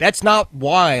 That's not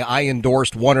why I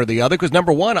endorsed one or the other, because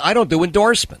number one, I don't do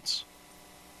endorsements.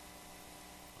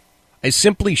 I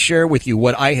simply share with you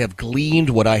what I have gleaned,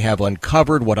 what I have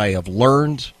uncovered, what I have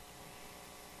learned.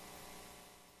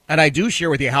 And I do share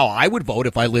with you how I would vote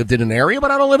if I lived in an area, but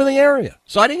I don't live in the area.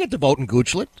 So I didn't get to vote in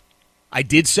Goochland. I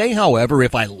did say, however,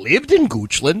 if I lived in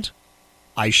Goochland,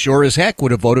 I sure as heck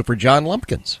would have voted for John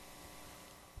Lumpkins.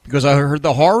 Because I heard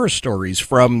the horror stories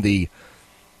from the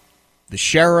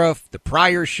sheriff, the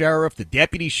prior sheriff, the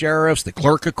deputy sheriffs, the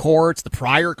clerk of courts, the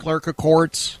prior clerk of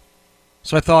courts.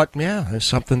 So I thought, yeah, there's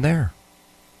something there.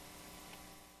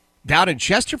 Down in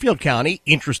Chesterfield County,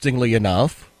 interestingly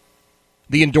enough,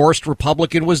 the endorsed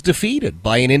Republican was defeated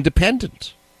by an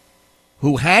independent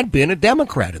who had been a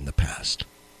Democrat in the past.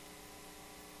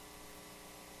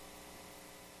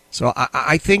 So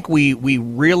I think we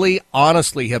really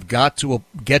honestly have got to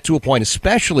get to a point,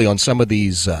 especially on some of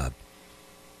these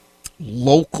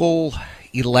local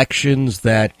elections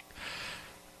that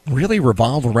really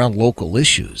revolve around local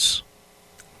issues.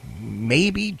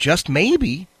 Maybe, just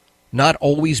maybe, not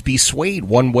always be swayed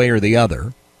one way or the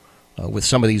other with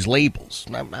some of these labels.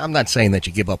 I'm not saying that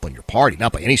you give up on your party,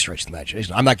 not by any stretch of the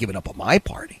imagination. I'm not giving up on my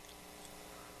party.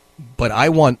 But I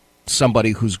want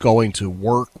somebody who's going to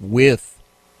work with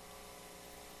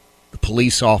the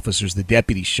police officers, the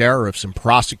deputy sheriffs, and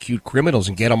prosecute criminals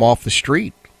and get them off the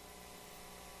street.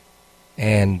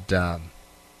 And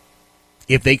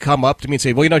if they come up to me and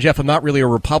say, well, you know, Jeff, I'm not really a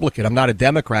Republican. I'm not a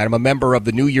Democrat. I'm a member of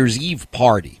the New Year's Eve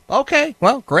party. Okay,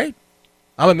 well, great.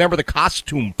 I'm a member of the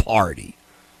costume party.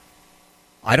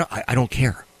 I don't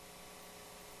care.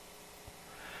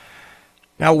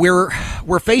 Now,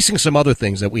 we're facing some other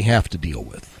things that we have to deal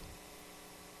with.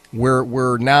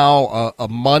 We're now a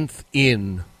month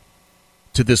in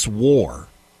to this war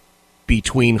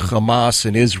between Hamas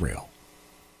and Israel.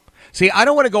 See, I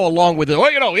don't want to go along with it.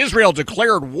 Well, you know, Israel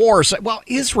declared war. Well,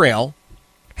 Israel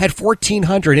had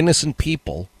 1,400 innocent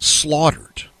people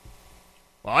slaughtered.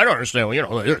 Well, I don't understand. Well, you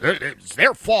know, it's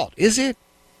their fault. Is it?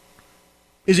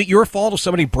 Is it your fault if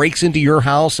somebody breaks into your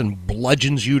house and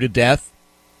bludgeons you to death?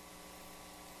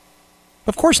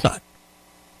 Of course not.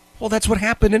 Well, that's what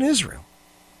happened in Israel.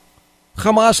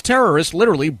 Hamas terrorists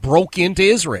literally broke into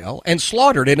Israel and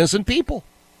slaughtered innocent people.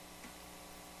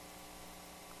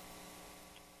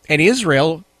 And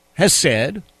Israel has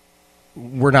said,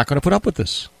 we're not going to put up with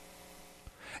this.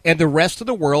 And the rest of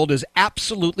the world is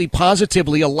absolutely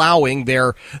positively allowing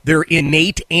their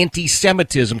innate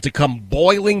anti-Semitism to come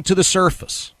boiling to the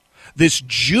surface. This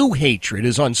Jew hatred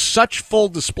is on such full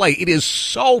display. It is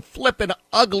so flippin'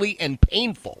 ugly and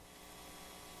painful.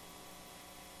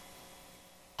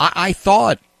 I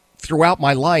thought throughout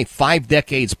my life, 5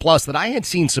 decades plus, that I had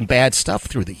seen some bad stuff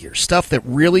through the years, stuff that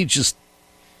really just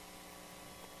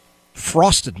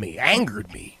frosted me,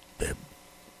 angered me,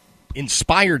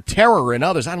 inspired terror in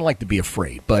others. I don't like to be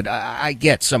afraid, but I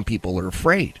get some people are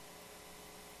afraid.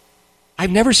 I've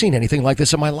never seen anything like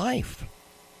this in my life.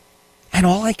 And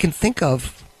all I can think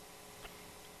of,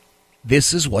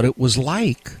 this is what it was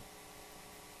like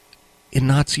in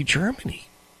Nazi Germany.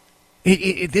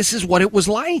 This is what it was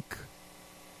like.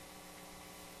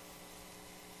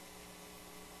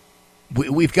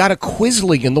 We've got a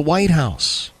Quisling in the White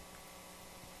House.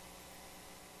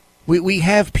 We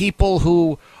have people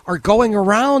who are going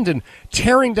around and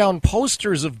tearing down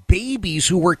posters of babies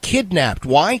who were kidnapped.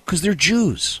 Why? Because they're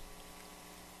Jews.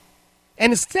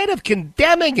 And instead of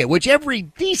condemning it, which every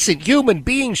decent human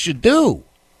being should do,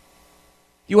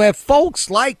 you have folks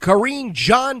like Karine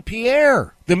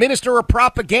Jean-Pierre, the Minister of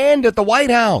Propaganda at the White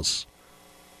House.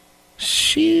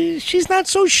 She's not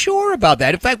so sure about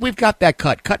that. In fact, we've got that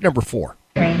cut number 4.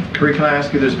 Karine, can I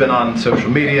ask you, there's been on social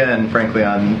media and frankly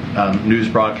on news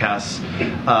broadcasts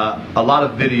a lot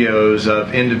of videos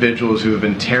of individuals who have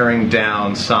been tearing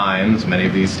down signs, many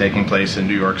of these taking place in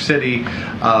New York City,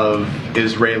 of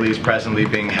Israelis presently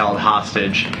being held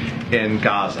hostage in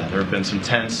Gaza. There have been some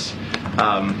tense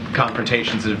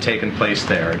confrontations that have taken place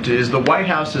there. Is the White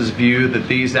House's view that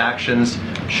these actions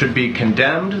should be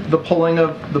condemned, the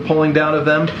pulling down of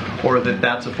them, or that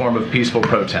that's a form of peaceful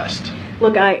protest?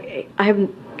 Look,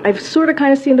 I've sort of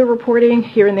kind of seen the reporting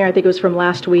here and there. I think it was from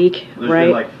last week, There's right?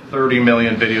 been like 30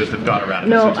 million videos that have gone around.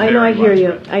 No, I know, I hear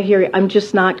you. I hear you. I'm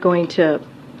just not going to.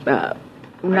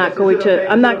 I'm not going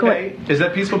to. I'm not going. Is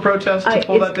that peaceful protest to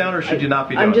pull that down, or should you not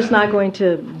be doing I'm just that? not going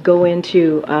to go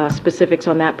into specifics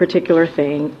on that particular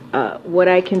thing. What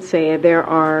I can say, there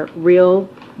are real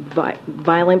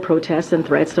violent protests and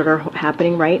threats that are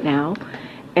happening right now.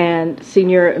 And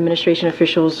senior administration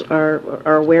officials are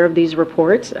aware of these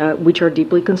reports, which are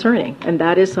deeply concerning. And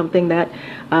that is something that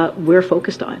we're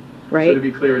focused on, right? So to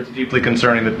be clear, it's deeply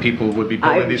concerning that people would be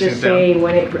pulling these things down? I'm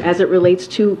just saying, as it relates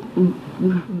to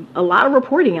a lot of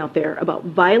reporting out there about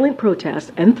violent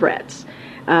protests and threats,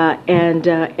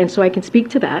 and so I can speak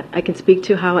to that. I can speak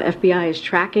to how FBI is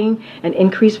tracking an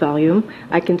increased volume.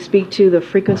 I can speak to the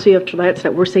frequency of threats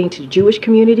that we're seeing to the Jewish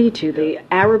community, to the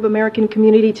Arab American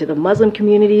community, to the Muslim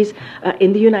communities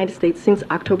in the United States since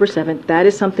October 7th. That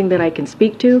is something that I can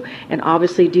speak to, and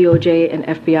obviously DOJ and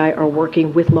FBI are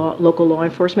working with local law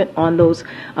enforcement on those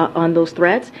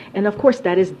threats. And of course,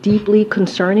 that is deeply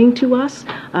concerning to us,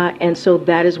 and so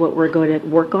that is what we're going to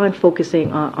work on,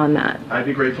 focusing on that. I'd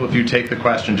be grateful if you take the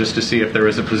question just to see if there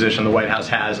is a position the White House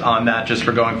has on that just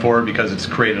for going forward, because it's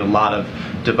created a lot of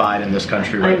divide in this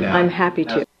country right now. I'm happy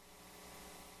to.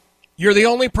 You're the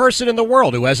only person in the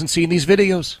world who hasn't seen these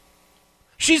videos.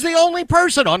 She's the only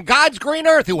person on God's green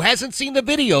earth who hasn't seen the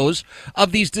videos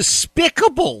of these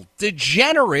despicable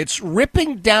degenerates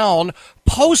ripping down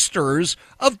posters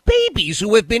of babies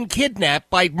who have been kidnapped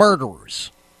by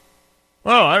murderers.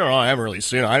 Oh, I don't know. I haven't really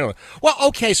seen it. I don't know. Well,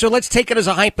 okay, so let's take it as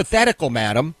a hypothetical,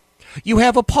 madam. You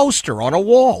have a poster on a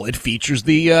wall. It features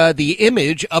the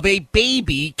image of a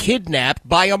baby kidnapped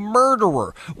by a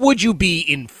murderer. Would you be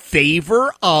in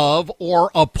favor of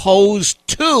or opposed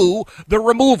to the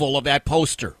removal of that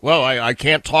poster? Well, I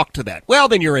can't talk to that. Well,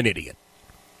 then you're an idiot.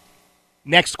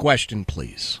 Next question,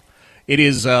 please. It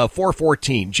is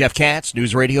 4:14. Jeff Katz,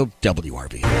 News Radio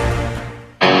WRV.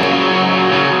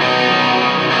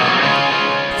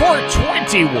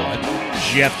 4:21.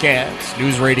 Jeff Katz,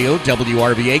 News Radio,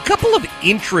 WRVA. A couple of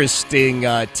interesting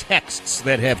texts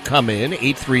that have come in.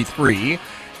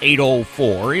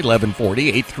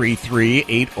 833-804-1140.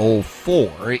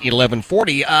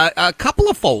 833-804-1140. A couple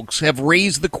of folks have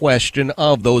raised the question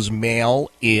of those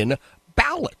mail-in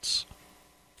ballots.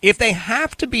 If they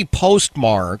have to be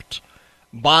postmarked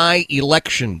by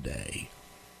Election Day,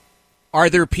 are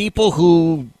there people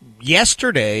who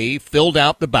yesterday filled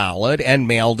out the ballot and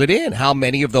mailed it in? How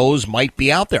many of those might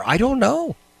be out there? I don't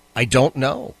know.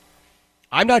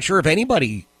 I'm not sure if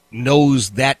anybody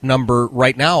knows that number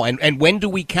right now. And when do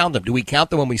we count them? Do we count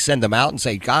them when we send them out and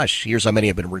say, gosh, here's how many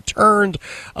have been returned?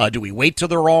 Do we wait till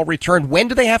they're all returned? When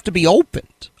do they have to be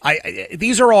opened?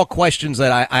 These are all questions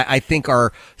that I think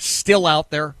are still out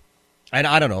there. And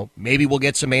I don't know, maybe we'll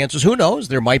get some answers. Who knows?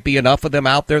 There might be enough of them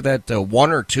out there that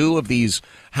one or two of these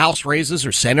House races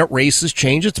or Senate races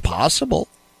change. It's possible.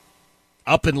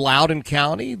 Up in Loudoun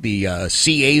County, the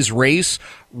CA's race,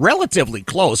 relatively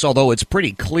close, although it's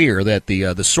pretty clear that the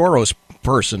Soros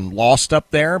person lost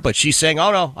up there, but she's saying,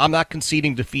 oh, no, I'm not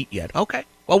conceding defeat yet. Okay,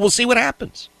 well, we'll see what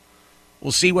happens.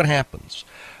 We'll see what happens.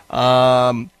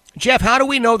 Jeff, how do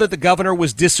we know that the governor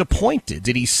was disappointed?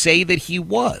 Did he say that he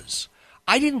was?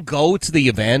 I didn't go to the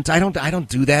event. I don't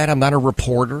do that. I'm not a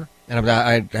reporter, and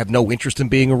I have no interest in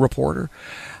being a reporter.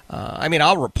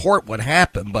 I'll report what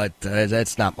happened, but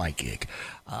that's not my gig.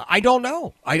 I don't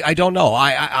know. I don't know.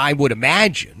 I would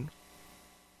imagine,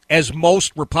 as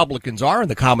most Republicans are in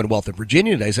the Commonwealth of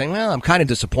Virginia today, saying, well, I'm kind of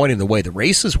disappointed in the way the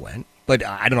races went, but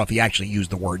I don't know if he actually used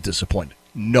the word disappointed.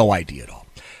 No idea at all.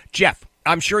 Jeff,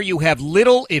 I'm sure you have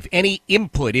little, if any,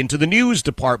 input into the news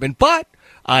department, but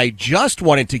I just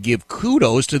wanted to give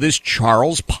kudos to this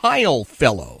Charles Pyle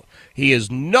fellow. He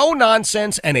is no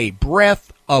nonsense and a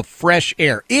breath of fresh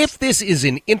air. If this is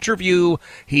an interview,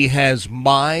 he has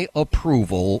my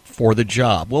approval for the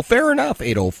job. Well, fair enough,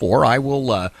 804. I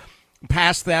will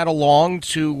pass that along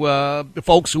to the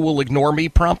folks who will ignore me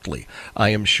promptly, I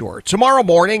am sure. Tomorrow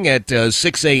morning at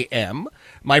 6 a.m.,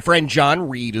 my friend John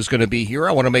Reed is going to be here.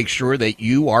 I want to make sure that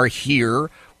you are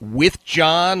here with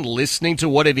John, listening to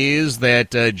what it is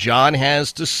that John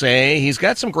has to say. He's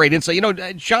got some great insight. You know,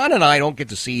 John and I don't get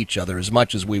to see each other as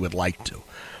much as we would like to.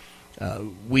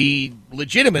 We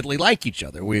legitimately like each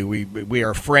other. We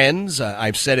are friends.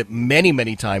 I've said it many,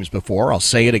 many times before. I'll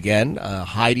say it again.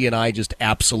 Heidi and I just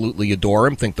absolutely adore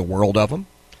him, think the world of him.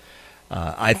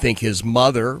 I think his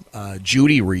mother,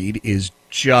 Judy Reed, is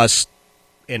just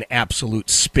an absolute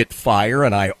spitfire,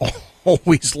 and I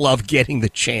always love getting the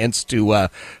chance to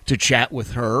chat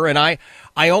with her. And I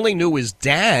only knew his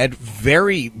dad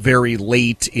very, very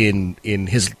late in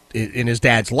his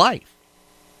dad's life.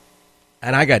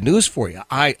 And I got news for you.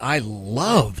 I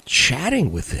loved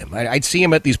chatting with him. I'd see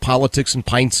him at these Politics and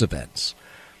Pints events,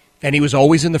 and he was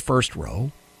always in the first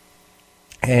row.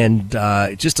 And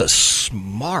just a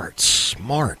smart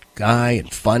guy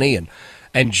and funny.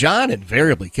 And John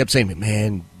invariably kept saying to me,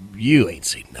 man, you ain't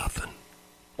seen nothing.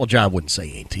 Well, John wouldn't say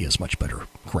ain't. He has much better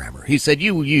grammar. He said,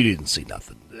 you didn't see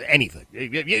nothing, anything.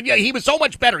 He was so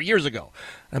much better years ago.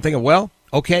 I'm thinking, well,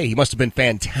 okay, he must have been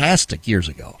fantastic years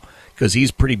ago, because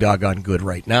he's pretty doggone good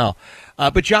right now.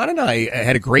 But John and I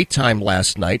had a great time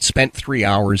last night, spent 3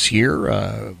 hours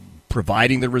here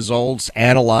providing the results,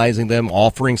 analyzing them,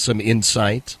 offering some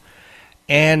insight.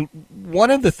 And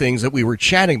one of the things that we were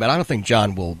chatting about, I don't think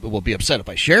John will be upset if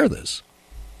I share this,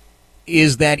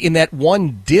 is that in that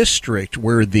one district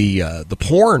where the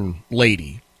porn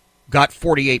lady got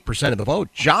 48% of the vote,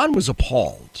 John was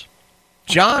appalled.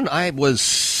 John, I was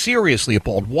seriously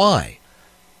appalled. Why?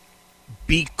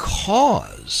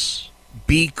 Because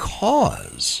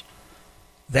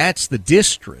that's the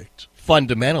district,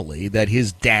 fundamentally, that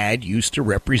his dad used to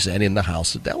represent in the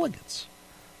House of Delegates.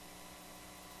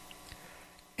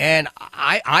 And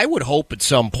I would hope at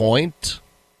some point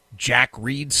Jack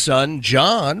Reed's son,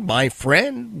 John, my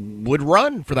friend, would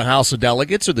run for the House of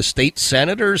Delegates or the state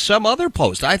senate or some other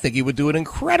post. I think he would do an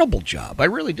incredible job. I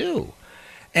really do.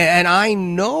 And I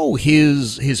know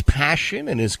his passion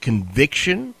and his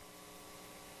conviction.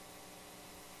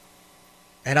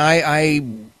 And I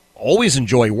always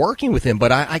enjoy working with him,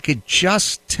 but I could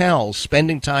just tell,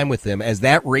 spending time with him, as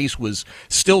that race was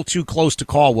still too close to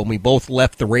call when we both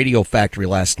left the radio factory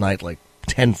last night, like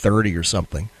 10:30 or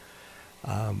something,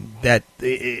 that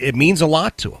it means a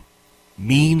lot to him.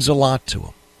 Means a lot to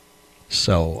him.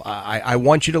 So I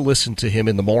want you to listen to him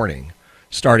in the morning,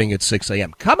 starting at 6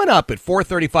 a.m. Coming up at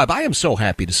 4:35, I am so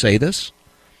happy to say this,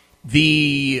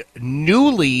 the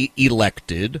newly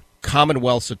elected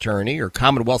Commonwealth's attorney or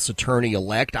Commonwealth's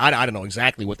attorney-elect, I don't know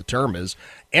exactly what the term is,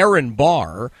 Erin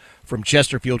Barr from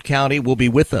Chesterfield County will be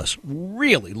with us.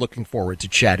 Really looking forward to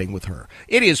chatting with her.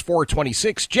 It is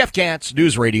 4:26. Jeff Katz,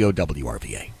 News Radio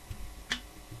WRVA.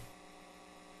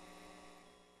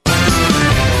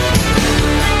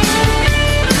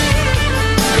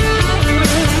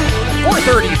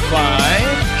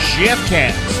 Jeff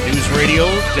Katz, News Radio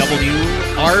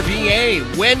WRVA,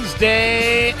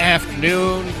 Wednesday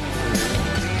afternoon.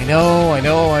 I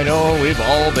know. We've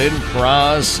all been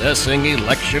processing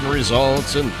election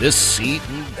results and this seat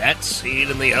and that seat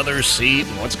and the other seat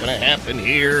and what's going to happen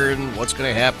here and what's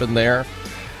going to happen there.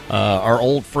 Our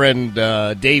old friend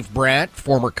Dave Bratt,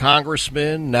 former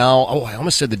congressman, now, I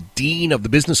almost said the dean of the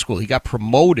business school. He got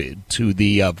promoted to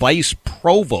the vice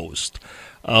provost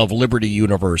of Liberty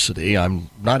University.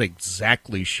 I'm not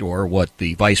exactly sure what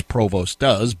the vice provost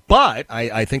does, but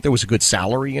I think there was a good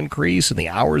salary increase and the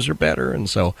hours are better. And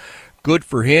so Good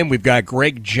for him. We've got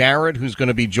Greg Jarrett, who's going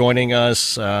to be joining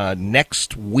us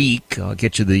next week. I'll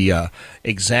get you the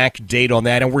exact date on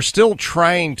that. And we're still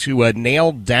trying to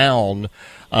nail down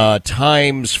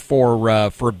times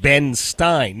for Ben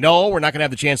Stein. No, we're not going to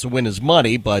have the chance to win his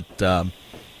money, but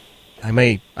I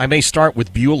may start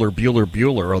with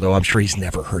Bueller, although I'm sure he's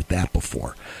never heard that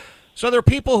before. So there are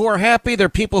people who are happy. There are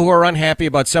people who are unhappy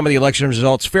about some of the election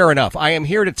results. Fair enough. I am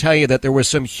here to tell you that there were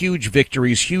some huge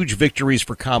victories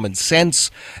for common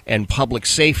sense and public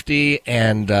safety.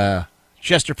 And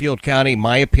Chesterfield County,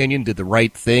 my opinion, did the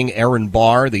right thing. Erin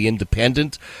Barr, the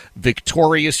independent,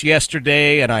 victorious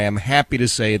yesterday. And I am happy to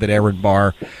say that Erin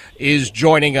Barr is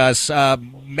joining us.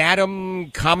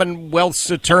 Madam Commonwealth's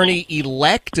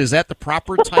Attorney-elect, is that the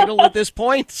proper title at this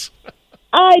point?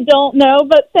 I don't know,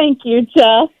 but thank you,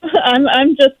 Jeff.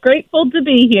 I'm just grateful to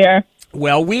be here.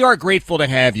 Well, we are grateful to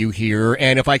have you here,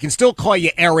 and if I can still call you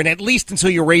Erin, at least until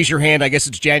you raise your hand, I guess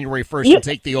it's January 1st, and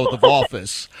take the oath of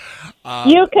office.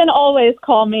 You can always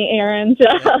call me Erin,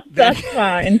 Jeff. That's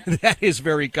fine. That is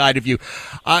very kind of you.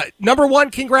 Number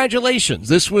one, congratulations.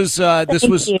 This was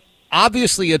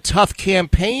obviously a tough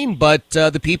campaign, but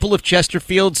the people of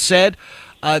Chesterfield said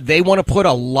they want to put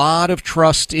a lot of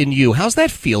trust in you. How's that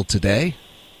feel today?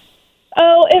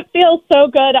 Oh, it feels so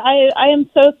good. I am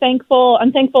so thankful.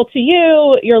 I'm thankful to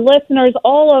you, your listeners,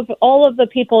 all of the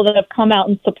people that have come out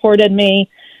and supported me.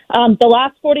 The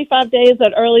last 45 days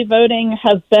at early voting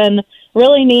has been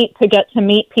really neat to get to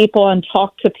meet people and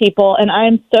talk to people. And I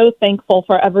am so thankful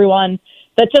for everyone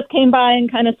that just came by and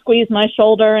kind of squeezed my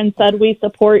shoulder and said, we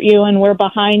support you and we're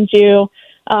behind you.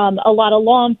 A lot of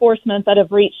law enforcement that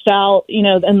have reached out,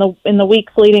 in the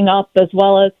weeks leading up as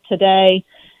well as today.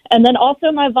 And then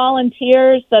also my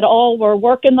volunteers that all were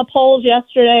working the polls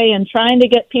yesterday and trying to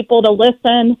get people to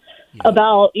listen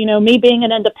about, me being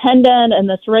an independent and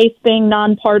this race being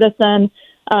nonpartisan.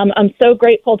 I'm so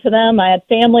grateful to them. I had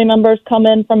family members come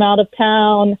in from out of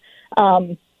town,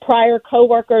 prior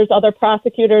coworkers, other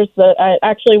prosecutors that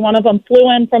actually one of them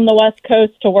flew in from the West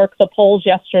Coast to work the polls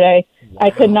yesterday. Wow. I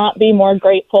could not be more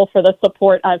grateful for the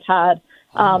support I've had.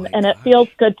 And it feels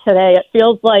good today. It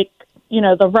feels like,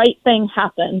 the right thing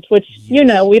happened, which,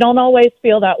 we don't always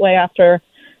feel that way after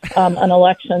an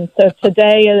election. So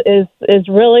today is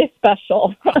really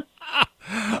special.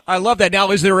 I love that.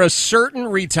 Now, is there a certain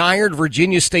retired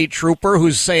Virginia State trooper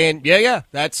who's saying,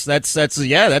 that's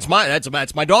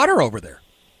my daughter over there?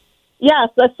 Yes,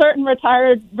 a certain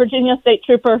retired Virginia State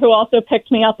trooper who also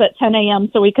picked me up at 10 a.m.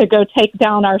 so we could go take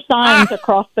down our signs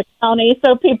across the county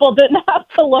so people didn't have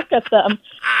to look at them.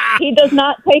 He does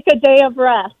not take a day of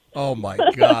rest. Oh, my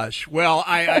gosh. Well,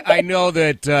 I know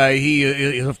that he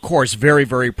is, of course, very,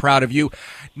 very proud of you.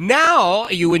 Now,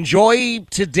 you enjoy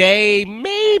today,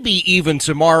 maybe even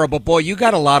tomorrow, but, boy, you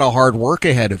got a lot of hard work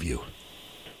ahead of you.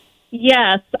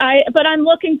 Yes, but I'm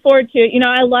looking forward to it.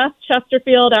 I left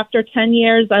Chesterfield after 10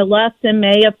 years. I left in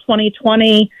May of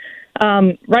 2020,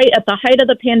 right at the height of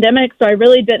the pandemic, so I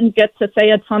really didn't get to say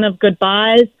a ton of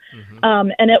goodbyes.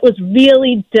 And it was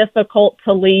really difficult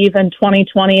to leave in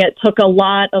 2020. It took a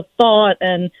lot of thought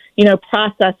and,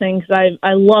 processing because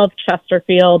I love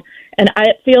Chesterfield. And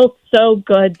it feels so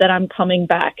good that I'm coming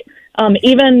back.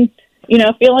 Even,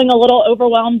 feeling a little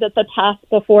overwhelmed at the task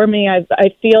before me,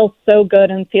 I feel so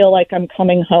good and feel like I'm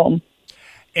coming home.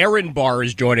 Erin Barr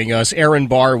is joining us. Erin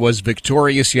Barr was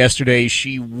victorious yesterday.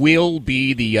 She will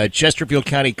be the Chesterfield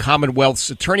County Commonwealth's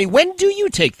attorney. When do you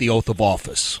take the oath of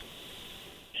office?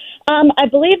 I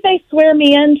believe they swear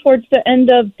me in towards the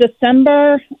end of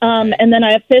December, and then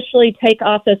I officially take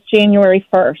office January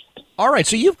 1st. All right,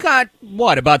 so you've got,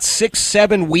 about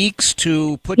 6-7 weeks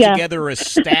to put together a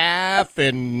staff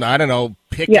and,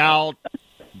 pick out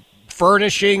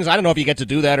furnishings. I don't know if you get to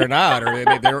do that or not, or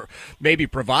they're maybe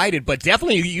provided, but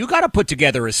definitely you got to put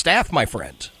together a staff, my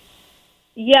friend.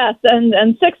 Yes,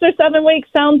 and 6 or 7 weeks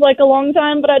sounds like a long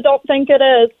time, but I don't think it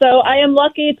is. So I am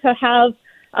lucky to have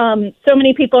so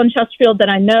many people in Chesterfield that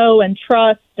I know and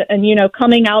trust, and,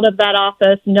 coming out of that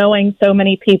office, knowing so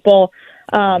many people,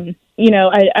 I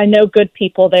know good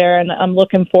people there, and I'm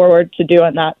looking forward to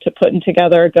doing that, to putting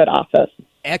together a good office.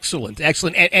 Excellent.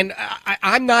 And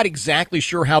I'm not exactly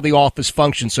sure how the office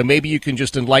functions, so maybe you can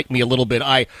just enlighten me a little bit.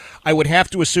 I would have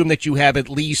to assume that you have at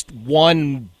least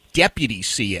one deputy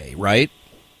CA, right?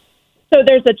 So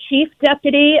there's a chief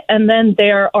deputy, and then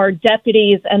there are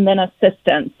deputies and then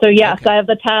assistants. So, yes, okay. I have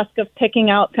the task of picking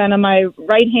out kind of my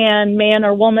right-hand man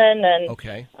or woman,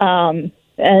 and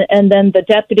and then the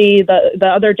deputy, the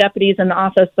other deputies in the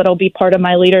office that'll be part of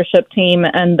my leadership team,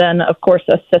 and then, of course,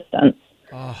 assistants.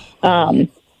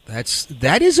 That's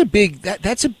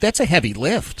a heavy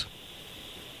lift.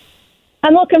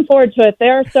 I'm looking forward to it.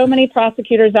 There are so many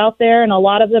prosecutors out there, and a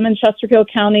lot of them in Chesterfield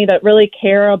County that really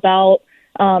care about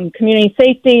community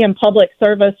safety and public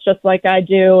service, just like I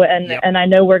do. And I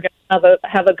know we're going to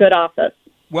have a good office.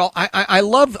 Well, I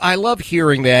love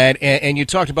hearing that, and you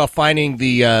talked about finding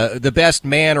the best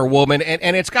man or woman,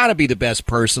 and it's got to be the best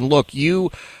person. Look,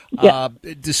 you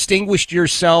distinguished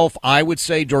yourself, I would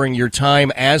say, during your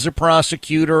time as a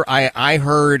prosecutor. I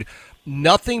heard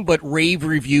nothing but rave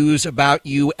reviews about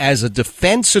you as a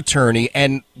defense attorney,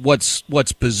 and what's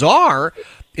bizarre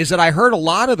is that I heard a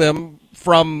lot of them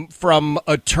from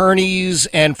attorneys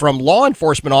and from law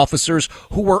enforcement officers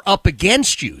who were up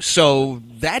against you. So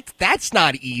that's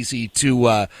not easy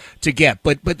to get.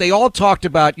 But they all talked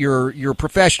about your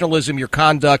professionalism, your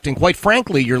conduct, and quite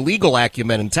frankly, your legal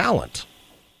acumen and talent.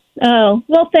 Oh,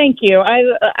 well, thank you.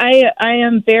 I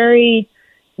am very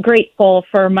grateful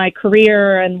for my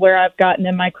career and where I've gotten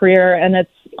in my career, and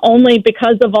it's only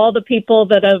because of all the people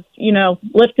that have,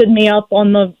 lifted me up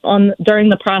during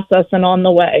the process and on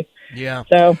the way. Yeah.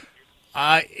 So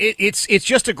it's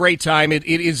just a great time. It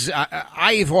is.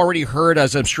 I've already heard,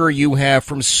 as I'm sure you have,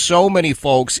 from so many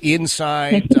folks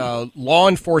inside law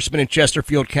enforcement in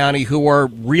Chesterfield County who are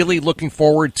really looking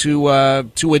forward to a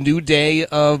new day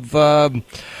of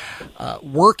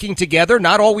working together.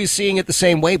 Not always seeing it the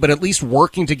same way, but at least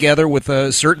working together with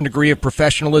a certain degree of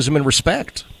professionalism and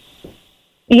respect.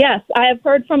 Yes, I have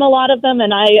heard from a lot of them,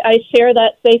 and I share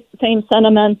that same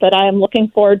sentiment that I am looking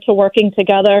forward to working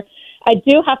together. I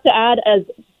do have to add,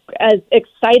 as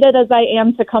excited as I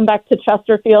am to come back to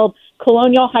Chesterfield,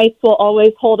 Colonial Heights will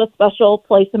always hold a special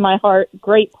place in my heart.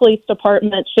 Great police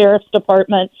department, sheriff's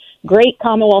department, great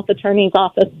Commonwealth attorney's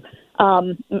office.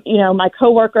 My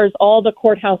coworkers, all the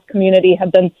courthouse community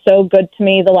have been so good to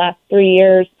me the last 3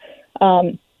 years,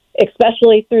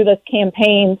 especially through this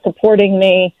campaign, supporting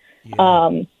me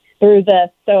through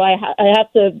this. So I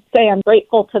have to say I'm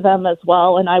grateful to them as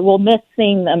well, and I will miss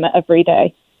seeing them every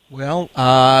day. Well,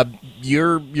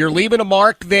 you're leaving a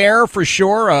mark there for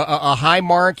sure, a high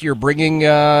mark. You're bringing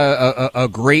a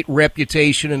great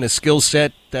reputation and a skill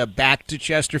set back to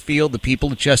Chesterfield. The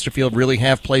people of Chesterfield really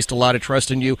have placed a lot of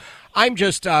trust in you. I'm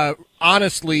just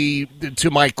honestly,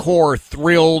 to my core,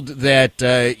 thrilled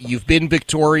that you've been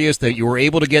victorious, that you were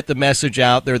able to get the message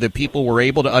out there, that people were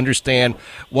able to understand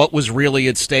what was really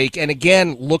at stake. And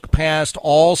again, look past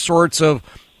all sorts of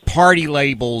party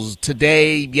labels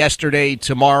today, yesterday,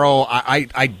 tomorrow.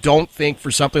 I don't think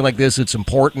for something like this it's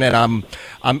important, and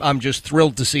I'm just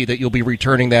thrilled to see that you'll be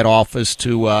returning that office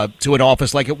to an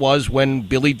office like it was when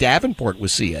Billy Davenport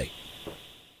was CA.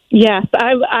 Yes,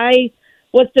 I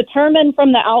was determined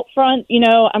from the out front,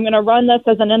 I'm going to run this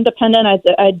as an independent.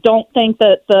 I don't think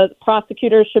that the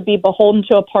prosecutors should be beholden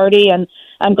to a party, and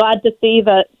I'm glad to see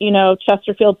that,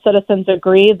 Chesterfield citizens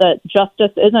agree that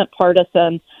justice isn't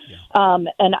partisan.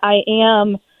 And I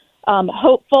am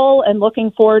hopeful and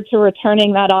looking forward to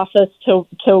returning that office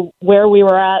to where we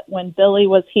were at when Billy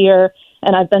was here.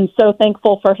 And I've been so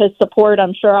thankful for his support.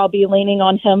 I'm sure I'll be leaning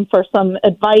on him for some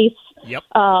advice. Yep.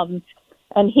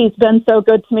 And he's been so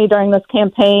good to me during this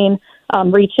campaign,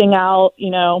 reaching out,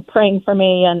 praying for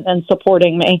me and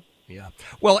supporting me. Yeah.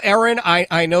 Well, Erin,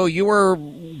 I know you are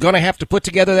going to have to put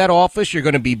together that office. You're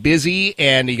going to be busy,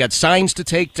 and you got signs to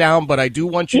take down. But I do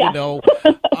want you to know,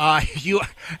 you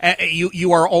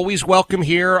are always welcome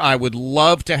here. I would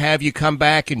love to have you come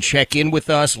back and check in with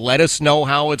us. Let us know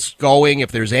how it's going.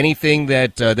 If there's anything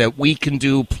that we can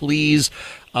do, please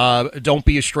don't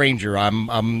be a stranger.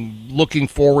 I'm looking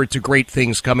forward to great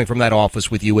things coming from that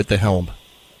office with you at the helm.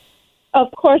 Of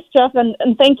course, Jeff, and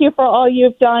thank you for all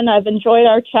you've done. I've enjoyed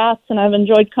our chats, and I've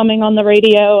enjoyed coming on the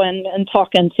radio and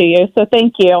talking to you. So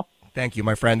thank you. Thank you,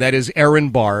 my friend. That is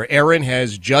Erin Barr. Erin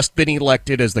has just been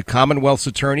elected as the Commonwealth's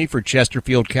attorney for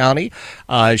Chesterfield County.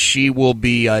 She will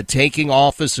be taking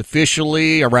office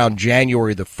officially around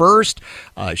January the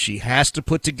 1st. She has to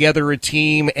put together a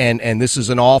team, and this is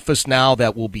an office now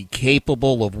that will be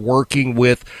capable of working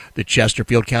with the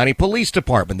Chesterfield County Police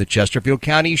Department, the Chesterfield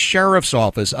County Sheriff's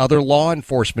Office, other law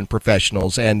enforcement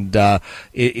professionals, and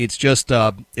it's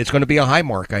going to be a high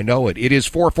mark. I know it. It is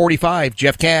 4:45.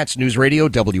 Jeff Katz, News Radio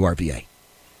WRVA.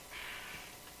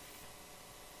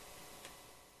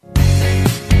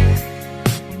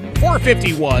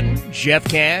 4:51, Jeff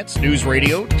Katz, News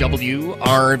Radio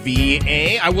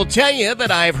WRVA. I will tell you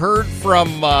that I've heard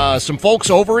from some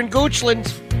folks over in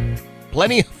Goochland,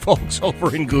 plenty of folks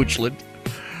over in Goochland,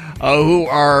 who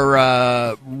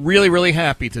are really, really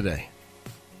happy today.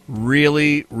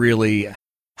 Really, really.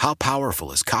 How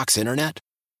powerful is Cox Internet?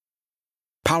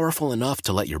 Powerful enough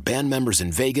to let your band members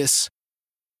in Vegas,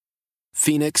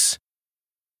 Phoenix,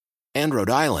 and Rhode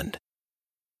Island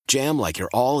jam like you're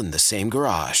all in the same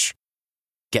garage.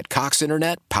 Get Cox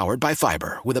Internet powered by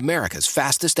fiber with America's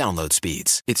fastest download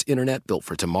speeds. It's internet built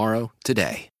for tomorrow,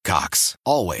 today. Cox,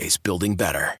 always building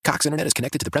better. Cox Internet is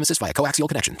connected to the premises via coaxial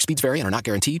connection. Speeds vary and are not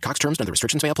guaranteed. Cox terms and other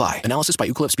restrictions may apply. Analysis by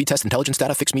Ookla of Speed Test Intelligence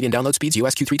Data. Fixed median download speeds.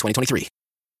 US Q3 2023.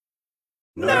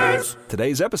 Nerds!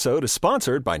 Today's episode is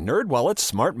sponsored by NerdWallet's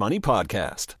Smart Money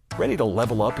Podcast. Ready to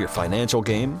level up your financial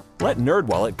game? Let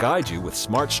NerdWallet guide you with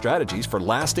smart strategies for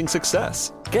lasting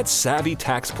success. Get savvy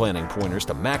tax planning pointers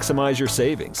to maximize your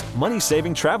savings,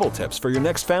 money-saving travel tips for your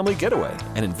next family getaway,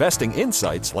 and investing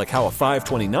insights like how a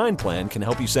 529 plan can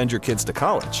help you send your kids to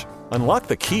college. Unlock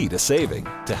the key to saving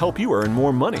to help you earn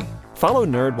more money. Follow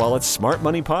NerdWallet's Smart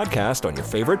Money Podcast on your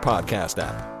favorite podcast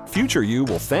app. Future you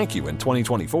will thank you in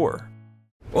 2024.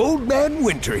 Old Man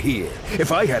Winter here.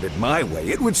 If I had it my way,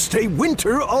 it would stay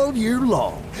winter all year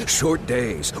long. Short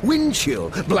days, wind chill,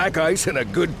 black ice, and a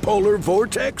good polar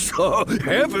vortex. Oh,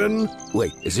 heaven!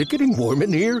 Wait, is it getting warm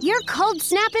in here? Your cold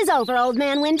snap is over, Old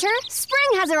Man Winter.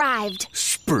 Spring has arrived.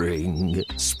 Spring.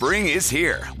 Spring is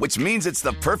here, which means it's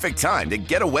the perfect time to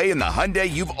get away in the Hyundai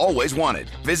you've always wanted.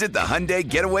 Visit the Hyundai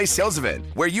Getaway Sales Event,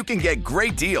 where you can get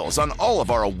great deals on all of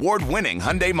our award-winning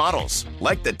Hyundai models,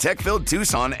 like the tech-filled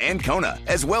Tucson and Kona,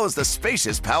 as well as the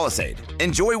spacious Palisade.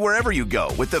 Enjoy wherever you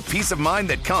go with the peace of mind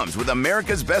that comes with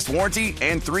America's best warranty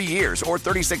and 3 years or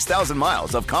 36,000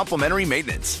 miles of complimentary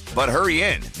maintenance. But hurry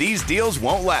in, these deals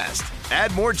won't last.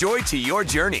 Add more joy to your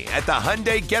journey at the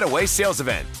Hyundai Getaway Sales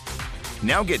Event.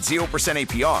 Now get 0%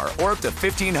 APR or up to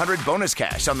 $1,500 bonus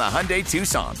cash on the Hyundai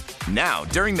Tucson. Now,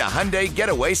 during the Hyundai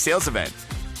Getaway Sales Event.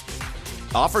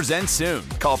 Offers end soon.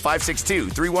 Call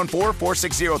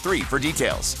 562-314-4603 for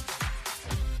details.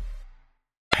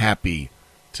 Happy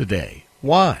today.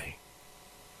 Why?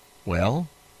 Well,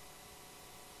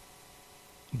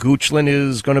 Goochland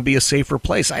is going to be a safer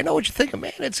place. I know what you're thinking,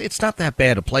 man. It's not that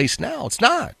bad a place now. It's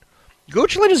not.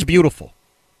 Goochland is beautiful.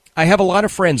 I have a lot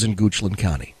of friends in Goochland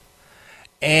County.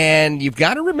 And you've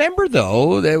got to remember,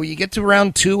 though, that when you get to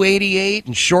around 288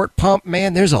 and Short Pump,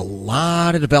 man, there's a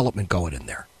lot of development going in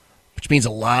there, which means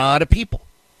a lot of people,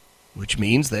 which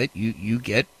means that you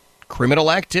get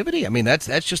criminal activity. I mean, that's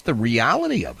just the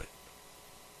reality of it.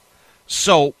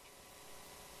 So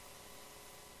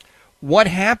what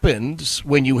happens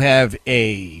when you have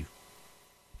a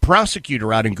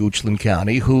prosecutor out in Goochland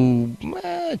County who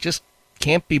just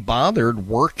can't be bothered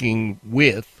working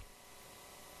with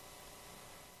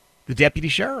the deputy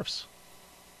sheriffs?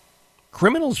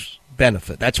 Criminals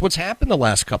benefit. That's what's happened the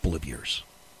last couple of years.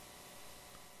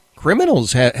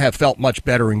 Criminals have felt much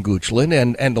better in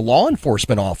Goochland, and the law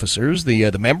enforcement officers, the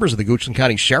members of the Goochland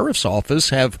County Sheriff's Office,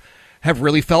 have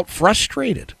really felt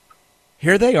frustrated.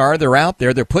 Here they are, they're out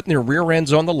there, they're putting their rear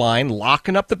ends on the line,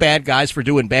 locking up the bad guys for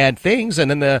doing bad things, and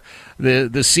then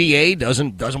the CA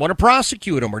doesn't want to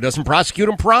prosecute them, or doesn't prosecute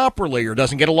them properly, or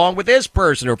doesn't get along with this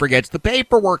person, or forgets the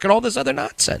paperwork, and all this other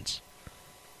nonsense.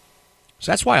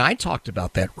 So that's why I talked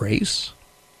about that race.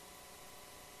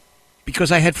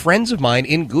 Because I had friends of mine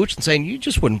in Goochland saying, you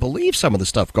just wouldn't believe some of the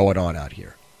stuff going on out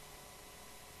here.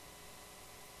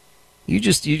 You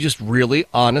just really,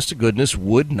 honest to goodness,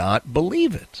 would not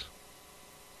believe it.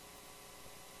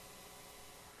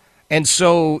 And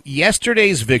so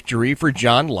yesterday's victory for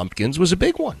John Lumpkins was a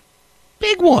big one.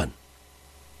 Big one.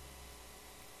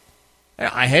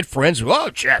 I had friends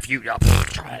who, Jeff, he's a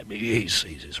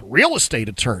real estate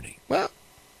attorney. Well,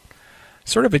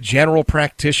 sort of a general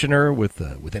practitioner with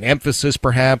an emphasis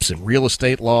perhaps in real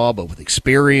estate law, but with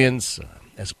experience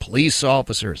as a police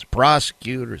officer, as a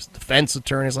prosecutor, as a defense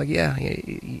attorney. It's like,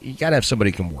 you got to have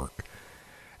somebody who can work.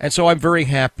 And so I'm very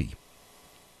happy.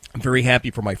 I'm very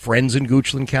happy for my friends in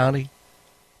Goochland County.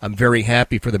 I'm very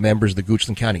happy for the members of the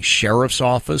Goochland County Sheriff's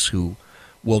Office who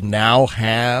will now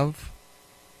have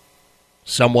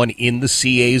someone in the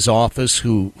CA's office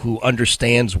who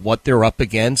understands what they're up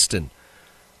against and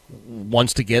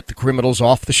wants to get the criminals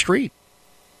off the street.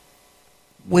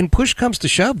 When push comes to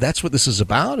shove, that's what this is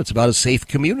about. It's about a safe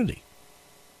community.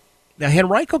 Now,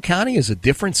 Henrico County is a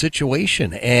different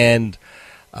situation, and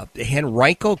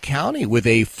Henrico County, with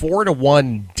a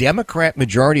 4-1 Democrat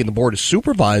majority in the Board of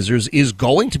Supervisors, is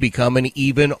going to become an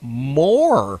even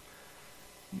more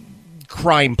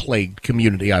crime-plagued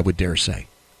community, I would dare say.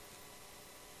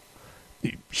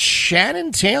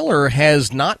 Shannon Taylor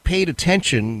has not paid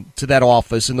attention to that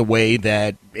office in the way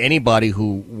that anybody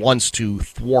who wants to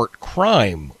thwart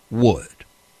crime would.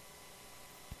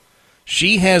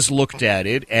 She has looked at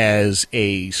it as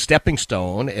a stepping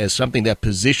stone, as something that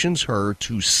positions her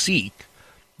to seek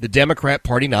the Democrat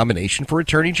Party nomination for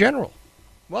Attorney General.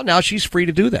 Well, now she's free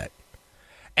to do that.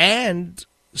 And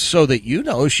so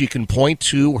that, she can point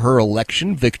to her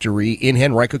election victory in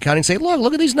Henrico County and say,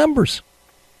 look at these numbers.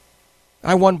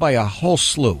 I won by a whole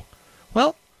slew.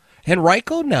 Well,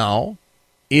 Henrico now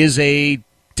is a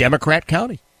Democrat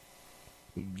county.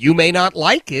 You may not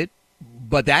like it,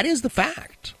 but that is the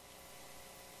fact.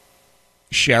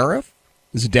 Sheriff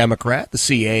is a Democrat. The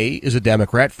CA is a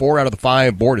Democrat. 4 out of the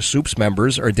 5 Board of Soups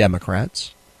members are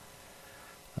Democrats.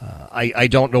 I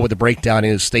don't know what the breakdown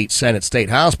is, state Senate, state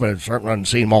House, but it certainly doesn't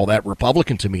seem all that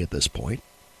Republican to me at this point.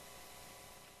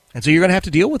 And so you're going to have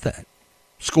to deal with that.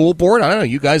 School board, I don't know,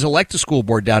 you guys elect a school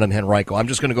board down in Henrico. I'm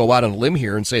just going to go out on a limb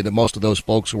here and say that most of those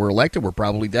folks who were elected were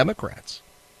probably Democrats.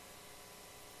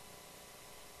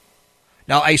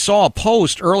 Now, I saw a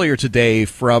post earlier today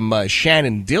from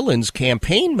Shannon Dillon's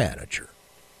campaign manager.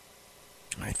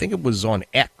 I think it was on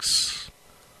X.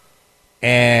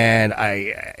 And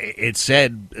it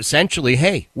said, essentially,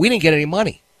 hey, we didn't get any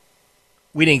money.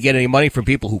 We didn't get any money from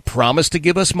people who promised to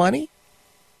give us money.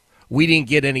 We didn't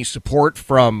get any support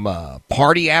from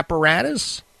party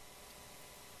apparatus.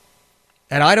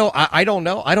 And I don't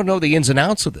know. I don't know the ins and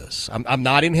outs of this. I'm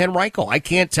not in Henrico. I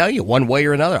can't tell you one way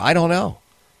or another. I don't know.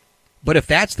 But if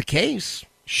that's the case,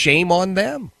 shame on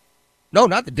them. No,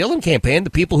 not the Dillon campaign,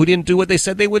 the people who didn't do what they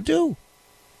said they would do.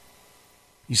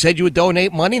 You said you would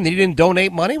donate money and then you didn't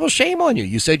donate money? Well, shame on you.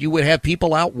 You said you would have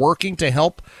people out working to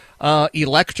help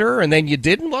elect her and then you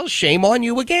didn't? Well, shame on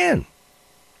you again.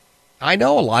 I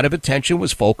know a lot of attention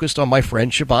was focused on my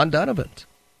friend Siobhan Donovan,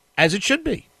 as it should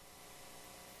be.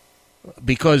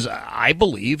 Because I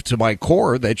believe to my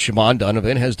core that Siobhan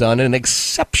Donovan has done an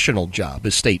exceptional job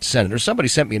as state senator. Somebody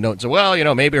sent me a note and said,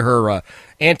 well, maybe her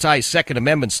anti-Second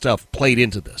Amendment stuff played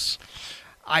into this.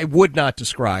 I would not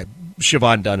describe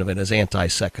Siobhan Donovan as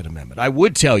anti-Second Amendment. I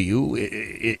would tell you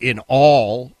in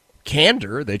all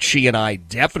candor that she and I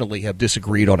definitely have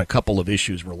disagreed on a couple of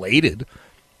issues related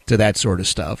to that sort of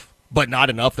stuff, but not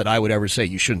enough that I would ever say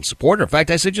you shouldn't support her. In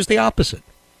fact, I said just the opposite.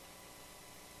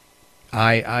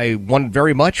 I want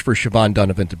very much for Siobhan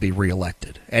Donovan to be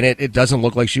reelected, and it doesn't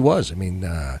look like she was. I mean,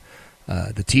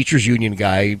 the teachers union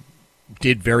guy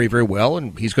did very, very well,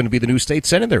 and he's going to be the new state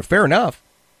senator. Fair enough.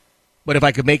 But if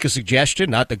I could make a suggestion,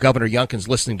 not that Governor Youngkin's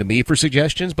listening to me for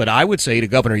suggestions, but I would say to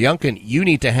Governor Youngkin, you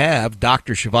need to have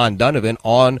Dr. Siobhan Donovan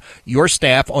on your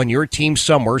staff, on your team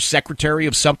somewhere, secretary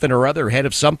of something or other, head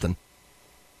of something.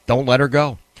 Don't let her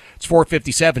go. It's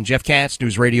 4:57. Jeff Katz,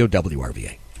 News Radio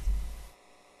WRVA.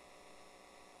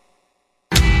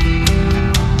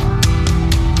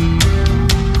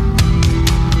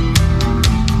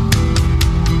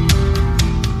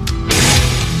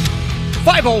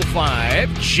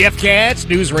 .505, Jeff Katz,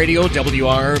 News Radio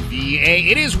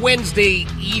WRVA. It is Wednesday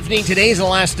evening. Today's the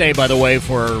last day, by the way,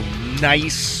 for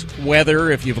nice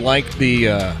weather. If you've liked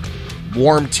the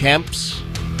warm temps.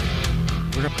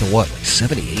 We're up to what, like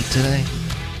 78 today?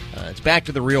 It's back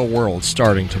to the real world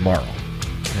starting tomorrow.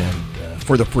 And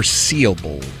for the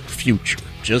foreseeable future.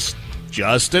 Just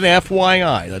an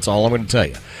FYI. That's all I'm going to tell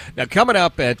you. Now, coming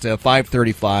up at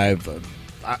 5:35,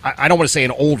 I don't want to say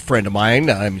an old friend of mine.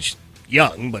 I'm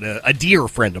young, but a dear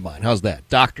friend of mine. How's that?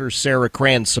 Dr. Sarah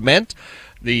Kranz Ciment,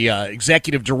 the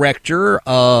executive director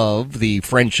of the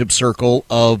Friendship Circle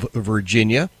of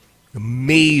Virginia.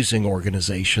 Amazing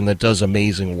organization that does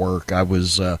amazing work. I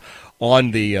was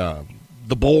on the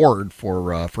board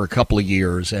for a couple of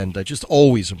years, and just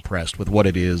always impressed with what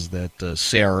it is that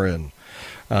Sarah and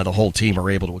the whole team are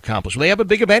able to accomplish. Well, they have a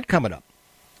big event coming up.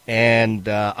 And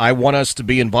I want us to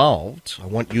be involved. I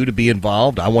want you to be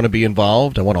involved. I want to be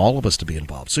involved. I want all of us to be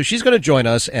involved. So she's going to join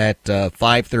us at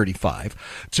 5:35.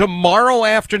 Tomorrow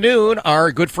afternoon,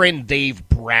 our good friend Dave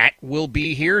Bratt will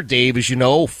be here. Dave, as you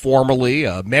know, formerly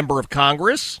a member of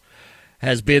Congress,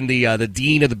 has been the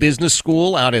dean of the business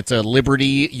school out at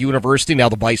Liberty University, now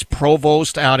the vice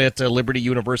provost out at Liberty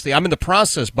University. I'm in the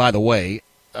process, by the way,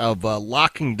 of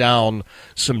locking down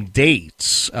some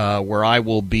dates where I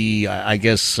will be, I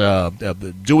guess,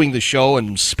 doing the show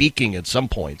and speaking at some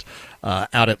point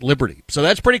out at Liberty. So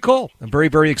that's pretty cool. I'm very,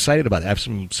 very excited about it. I have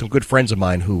some good friends of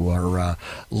mine who are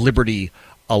Liberty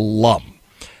alum.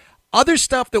 Other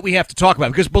stuff that we have to talk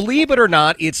about, because believe it or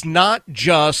not, it's not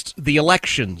just the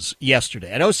elections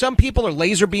yesterday. I know some people are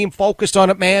laser beam focused on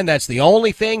it, man. That's the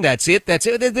only thing. That's it.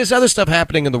 There's other stuff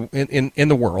happening in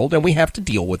the world, and we have to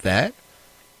deal with that.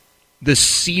 The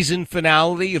season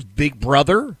finale of Big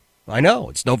Brother. I know,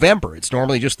 it's November. It's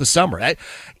normally just the summer.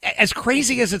 As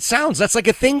crazy as it sounds, that's like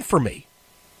a thing for me.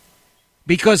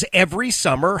 Because every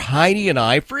summer, Heidi and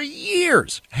I, for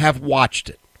years, have watched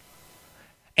it.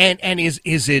 And is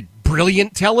it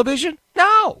brilliant television?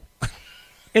 No.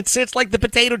 It's like the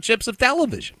potato chips of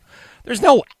television. There's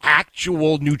no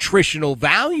actual nutritional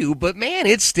value, but man,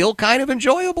 it's still kind of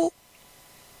enjoyable.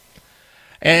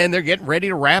 And they're getting ready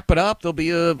to wrap it up. There'll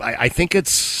be I think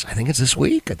it's this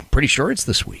week. I'm pretty sure it's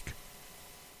this week.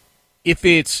 If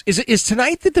is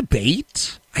tonight the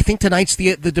debate? I think tonight's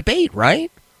the debate,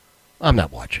 right? I'm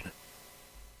not watching it.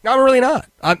 No, I'm really not.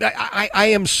 I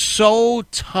am so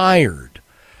tired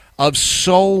of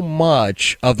so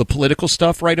much of the political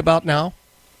stuff right about now.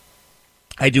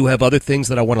 I do have other things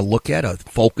that I want to look at,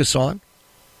 focus on.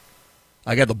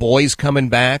 I got the boys coming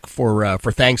back for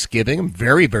Thanksgiving. I'm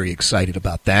very, very excited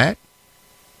about that.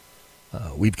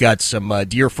 We've got some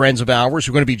dear friends of ours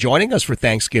who are going to be joining us for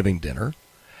Thanksgiving dinner,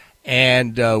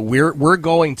 and we're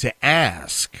going to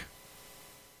ask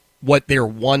what their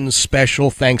one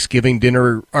special Thanksgiving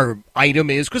dinner or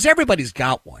item is, because everybody's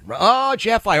got one. Oh,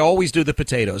 Jeff, I always do the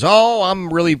potatoes. Oh,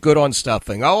 I'm really good on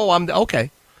stuffing. Oh, I'm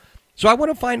okay. So I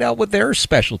want to find out what their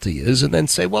specialty is and then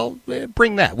say, well,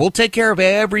 bring that. We'll take care of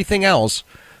everything else.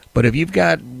 But if you've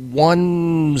got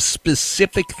one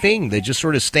specific thing that just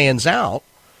sort of stands out,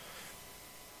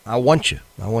 I want you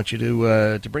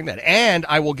to bring that. And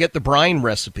I will get the brine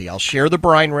recipe. I'll share the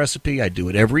brine recipe. I do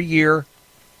it every year.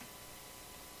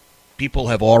 People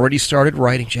have already started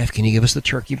writing, Jeff, can you give us the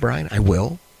turkey brine? I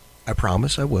will. I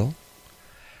promise I will.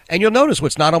 And you'll notice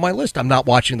what's not on my list. I'm not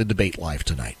watching the debate live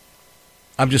tonight.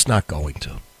 I'm just not going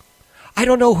to. I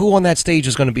don't know who on that stage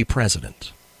is going to be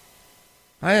president.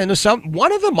 I know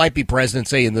one of them might be president,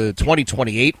 say, in the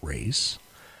 2028 race.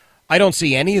 I don't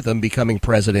see any of them becoming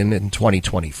president in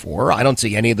 2024. I don't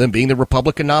see any of them being the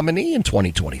Republican nominee in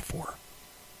 2024.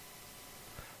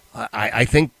 I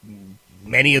think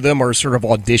many of them are sort of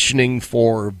auditioning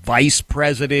for vice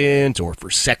president or for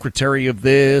secretary of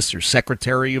this or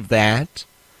secretary of that.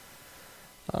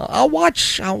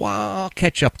 I'll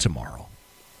catch up tomorrow.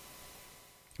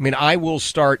 I mean, I will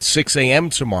start 6 a.m.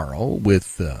 tomorrow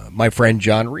with my friend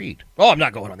John Reed. Oh, I'm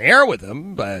not going on the air with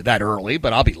him that early,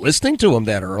 but I'll be listening to him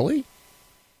that early.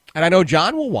 And I know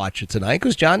John will watch it tonight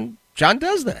because John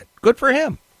does that. Good for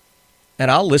him. And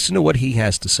I'll listen to what he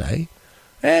has to say.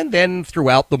 And then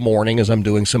throughout the morning, as I'm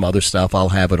doing some other stuff, I'll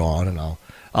have it on and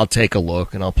I'll take a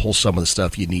look and I'll pull some of the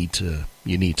stuff you need to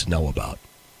know about.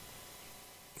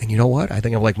 And you know what? I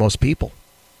think I'm like most people.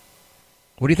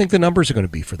 What do you think the numbers are going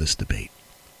to be for this debate?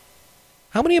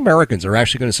 How many Americans are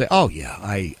actually going to say, oh, yeah,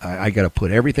 I got to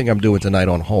put everything I'm doing tonight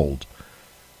on hold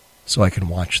so I can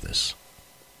watch this?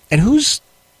 And who's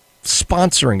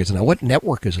sponsoring it tonight? What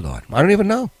network is it on? I don't even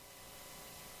know.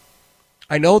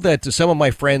 I know that some of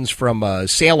my friends from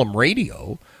Salem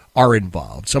Radio are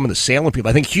involved. Some of the Salem people.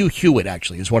 I think Hugh Hewitt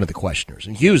actually is one of the questioners.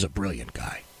 And Hugh's a brilliant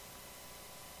guy.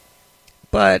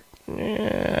 But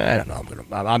I don't know.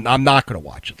 I'm not going to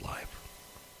watch it live.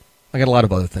 I got a lot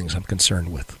of other things I'm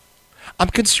concerned with. I'm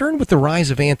concerned with the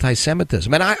rise of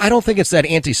anti-Semitism. And I don't think it's that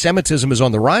anti-Semitism is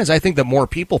on the rise. I think that more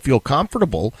people feel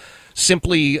comfortable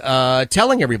simply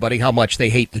telling everybody how much they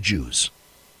hate the Jews.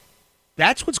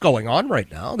 That's what's going on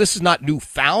right now. This is not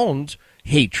newfound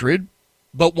hatred,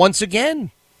 but once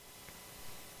again,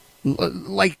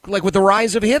 like with the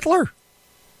rise of Hitler.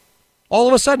 All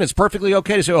of a sudden, it's perfectly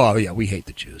okay to say, oh, yeah, we hate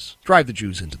the Jews. Drive the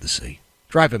Jews into the sea.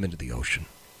 Drive them into the ocean.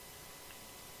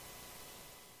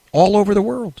 All over the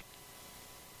world.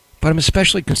 But I'm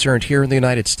especially concerned here in the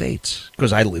United States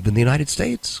because I live in the United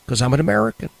States, because I'm an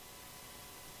American.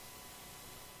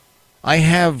 I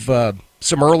have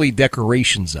some early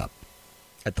decorations up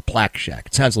at the Plaque Shack.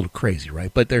 It sounds a little crazy,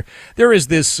 right? But there is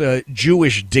this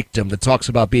Jewish dictum that talks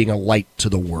about being a light to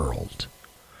the world.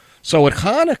 So at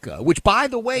Hanukkah, which, by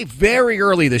the way, very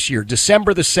early this year,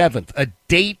 December the 7th, a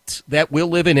date that will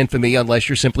live in infamy unless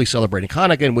you're simply celebrating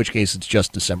Hanukkah, in which case it's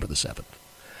just December the 7th.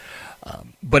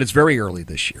 But it's very early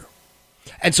this year.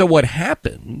 And so what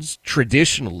happens,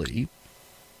 traditionally,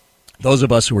 those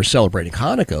of us who are celebrating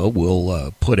Hanukkah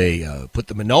will put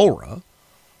the menorah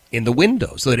in the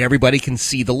window so that everybody can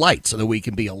see the light, so that we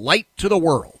can be a light to the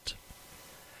world.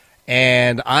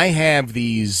 And I have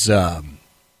these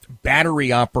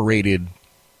battery-operated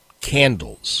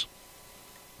candles.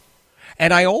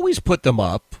 And I always put them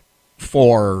up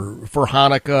for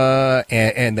Hanukkah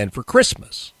and then for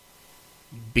Christmas,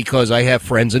 because I have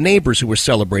friends and neighbors who are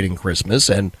celebrating Christmas,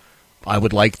 and I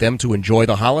would like them to enjoy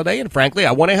the holiday, and frankly,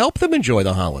 I want to help them enjoy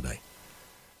the holiday.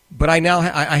 But I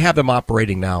have them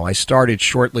operating now. I started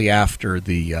shortly after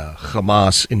the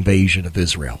Hamas invasion of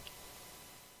Israel.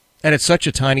 And it's such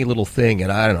a tiny little thing,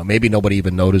 and I don't know, maybe nobody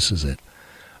even notices it.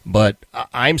 But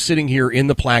I'm sitting here in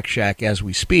the Plaque Shack as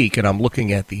we speak, and I'm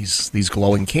looking at these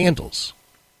glowing candles.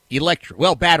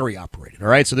 Battery operated, all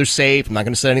right? So they're safe. I'm not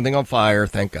going to set anything on fire,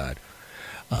 thank God.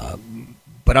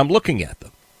 but I'm looking at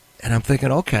them. And I'm thinking,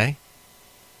 okay,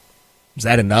 is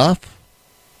that enough?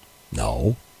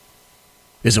 No.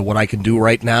 Is it what I can do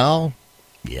right now?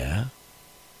 Yeah.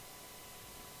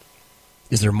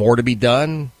 Is there more to be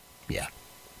done? Yeah,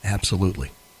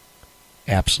 absolutely.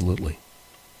 Absolutely.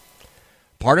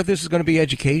 Part of this is going to be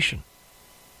education.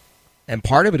 And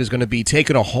part of it is going to be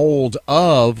taking a hold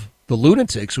of the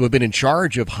lunatics who have been in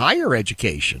charge of higher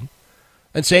education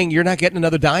and saying, you're not getting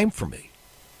another dime from me.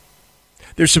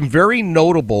 There's some very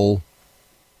notable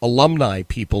alumni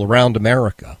people around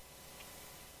America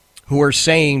who are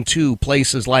saying to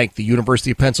places like the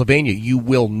University of Pennsylvania, you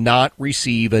will not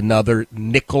receive another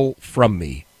nickel from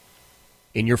me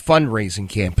in your fundraising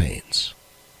campaigns.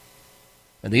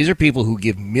 And these are people who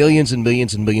give millions and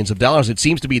millions and millions of dollars. It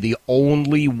seems to be the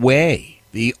only way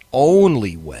to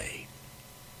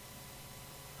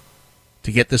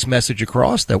get this message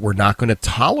across that we're not going to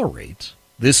tolerate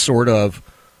this sort of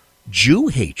Jew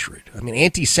hatred. I mean,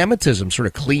 anti-Semitism sort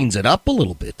of cleans it up a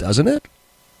little bit, doesn't it?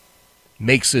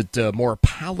 Makes it more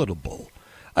palatable.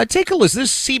 Take a listen.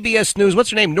 This is CBS News.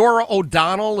 What's her name? Nora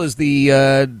O'Donnell is the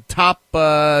top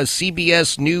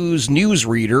CBS News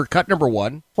newsreader. Cut number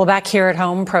one. Well, back here at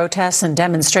home, protests and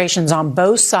demonstrations on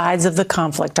both sides of the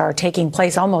conflict are taking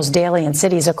place almost daily in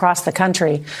cities across the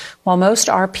country. While most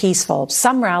are peaceful,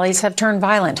 some rallies have turned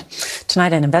violent.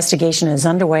 Tonight, an investigation is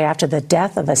underway after the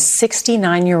death of a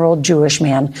 69-year-old Jewish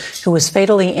man who was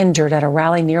fatally injured at a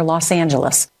rally near Los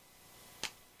Angeles.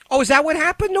 Oh, is that what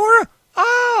happened, Nora?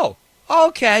 Oh,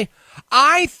 okay.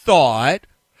 I thought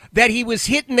that he was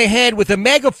hit in the head with a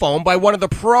megaphone by one of the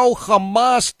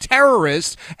pro-Hamas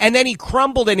terrorists, and then he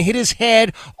crumbled and hit his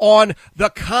head on the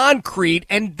concrete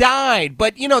and died.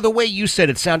 But, you know, the way you said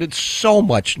it sounded so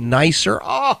much nicer.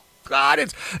 Oh, God,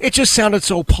 it just sounded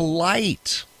so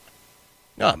polite.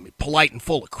 No, I mean, polite and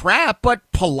full of crap, but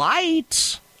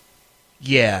polite.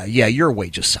 Yeah, your way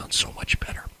just sounds so much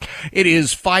better. It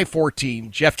is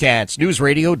 5:14. Jeff Katz, News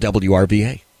Radio,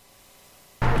 WRVA.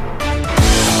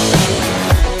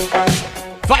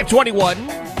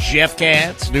 5:21. Jeff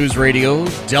Katz, News Radio,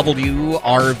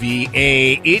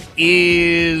 WRVA. It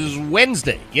is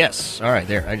Wednesday. Yes. All right,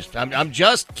 there. I'm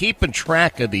just keeping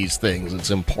track of these things.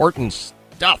 It's important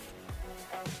stuff.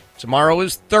 Tomorrow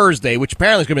is Thursday, which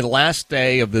apparently is going to be the last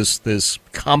day of this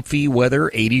comfy weather,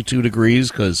 82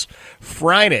 degrees, because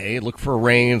Friday, look for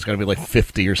rain. It's going to be like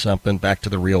 50 or something, back to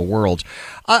the real world.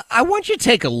 I want you to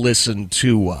take a listen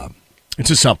to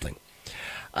something.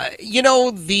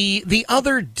 The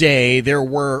other day there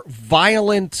were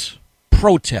violent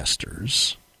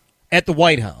protesters at the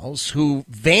White House who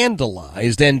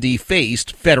vandalized and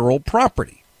defaced federal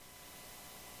property.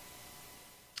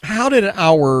 How did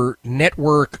our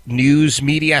network news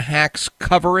media hacks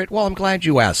cover it? Well, I'm glad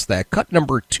you asked that. Cut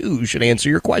number 2 should answer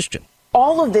your question.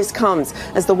 All of this comes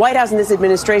as the White House and this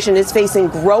administration is facing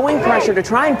growing pressure to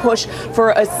try and push for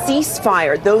a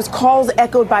ceasefire. Those calls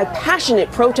echoed by passionate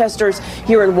protesters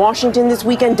here in Washington this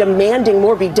weekend demanding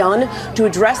more be done to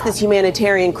address this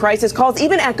humanitarian crisis. Calls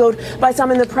even echoed by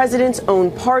some in the president's own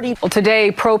party. Well,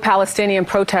 today, pro-Palestinian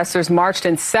protesters marched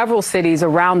in several cities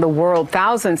around the world.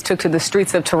 Thousands took to the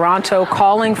streets of Toronto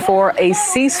calling for a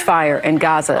ceasefire in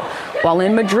Gaza. While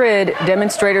in Madrid,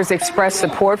 demonstrators expressed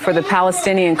support for the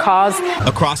Palestinian cause.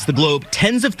 Across the globe,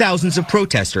 tens of thousands of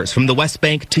protesters from the West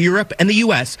Bank to Europe and the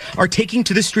U.S. are taking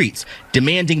to the streets,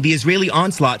 demanding the Israeli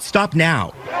onslaught stop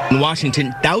now. In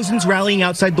Washington, thousands rallying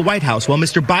outside the White House while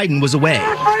Mr. Biden was away.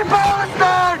 Free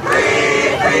Palestine!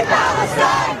 Free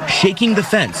Palestine! Shaking the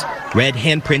fence, red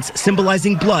handprints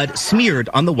symbolizing blood smeared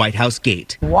on the White House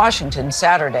gate. In Washington,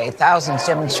 Saturday, thousands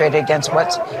demonstrated against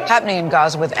what's happening in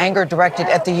Gaza with anger directed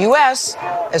at the U.S.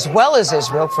 as well as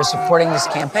Israel for supporting this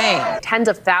campaign. Tens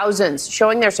of thousands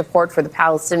showing their support for the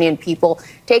Palestinian people,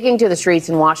 taking to the streets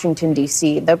in Washington,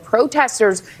 D.C. The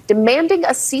protesters demanding a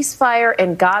ceasefire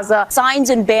in Gaza. Signs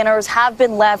and banners have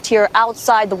been left here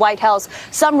outside the White House,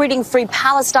 some reading Free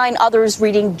Palestine, others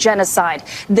reading genocide.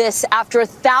 This after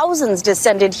thousands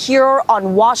descended here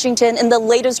on Washington in the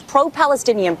latest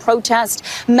pro-Palestinian protest.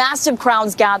 Massive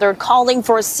crowds gathered calling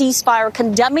for a ceasefire,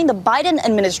 condemning the Biden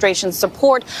administration's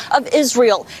support of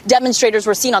Israel. Demonstrators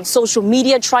were seen on social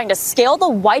media trying to scale the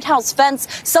White House fence,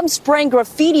 some spraying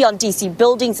graffiti on D.C.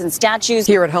 buildings. buildings and statues.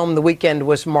 Here at home, the weekend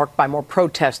was marked by more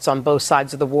protests on both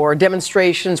sides of the war.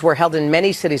 Demonstrations were held in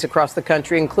many cities across the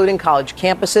country, including college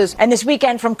campuses. And this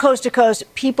weekend, from coast to coast,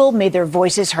 people made their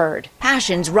voices heard.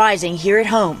 Passions rising here at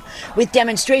home, with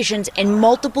demonstrations in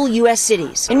multiple U.S.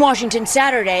 cities. In Washington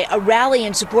Saturday, a rally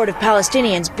in support of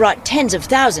Palestinians brought tens of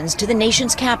thousands to the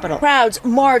nation's capital. Crowds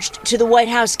marched to the White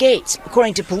House gates.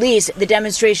 According to police, the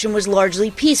demonstration was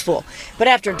largely peaceful. But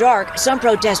after dark, some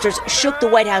protesters shook the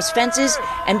White House fences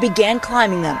and began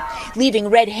climbing them, leaving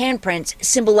red handprints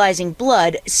symbolizing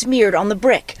blood smeared on the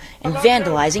brick and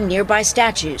vandalizing nearby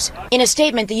statues. In a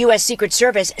statement, the U.S. Secret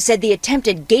Service said the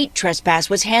attempted gate trespass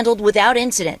was handled without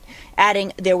incident,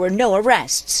 adding there were no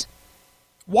arrests.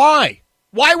 Why?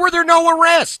 Why were there no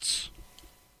arrests?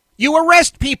 You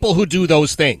arrest people who do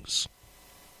those things.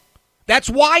 That's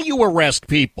why you arrest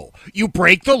people. You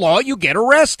break the law, you get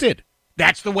arrested.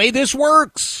 That's the way this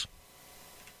works.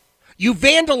 You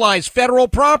vandalize federal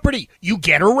property, you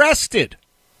get arrested.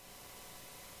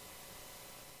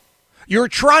 You're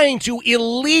trying to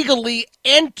illegally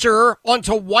enter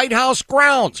onto White House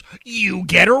grounds, you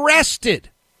get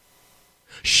arrested.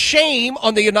 Shame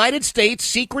on the United States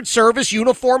Secret Service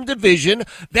Uniform Division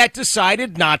that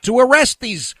decided not to arrest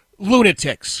these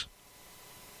lunatics.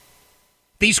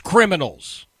 These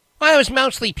criminals. Well, it was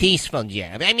mostly peaceful,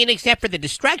 Jeff. I mean, except for the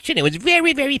destruction, it was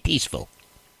very, very peaceful.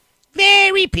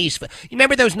 Very peaceful. You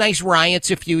remember those nice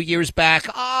riots a few years back?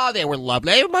 Oh, they were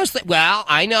lovely. They were mostly, well,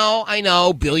 I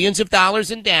know, billions of dollars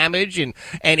in damage and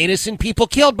innocent people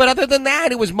killed. But other than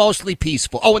that, it was mostly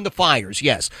peaceful. Oh, and the fires,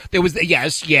 yes. There was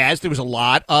a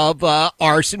lot of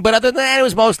arson. But other than that, it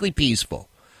was mostly peaceful.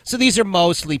 So these are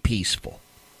mostly peaceful.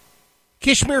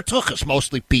 Kashmir took us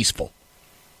mostly peaceful.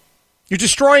 You're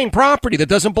destroying property that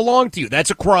doesn't belong to you.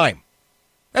 That's a crime.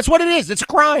 That's what it is. It's a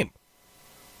crime.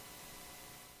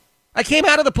 I came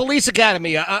out of the police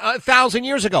academy 1,000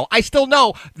 years ago. I still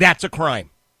know that's a crime.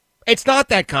 It's not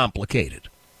that complicated.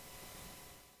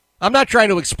 I'm not trying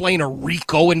to explain a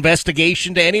RICO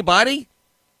investigation to anybody.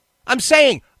 I'm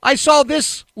saying I saw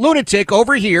this lunatic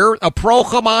over here, a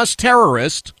pro-Hamas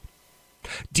terrorist,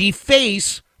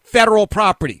 deface federal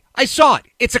property. I saw it.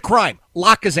 It's a crime.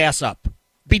 Lock his ass up.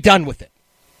 Be done with it.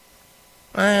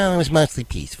 Well, it was mostly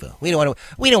peaceful. We don't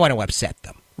want to upset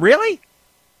them. Really?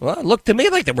 Well, it looked to me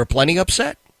like they were plenty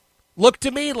upset. Looked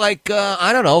to me like,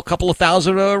 a couple of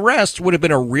thousand arrests would have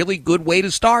been a really good way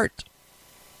to start.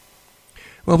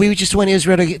 Well, we just want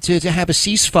Israel to have a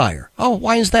ceasefire. Oh,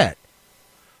 why is that?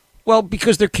 Well,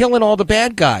 because they're killing all the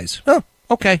bad guys. Oh,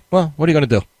 okay. Well, what are you going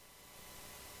to do?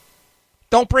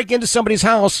 Don't break into somebody's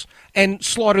house and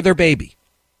slaughter their baby.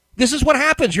 This is what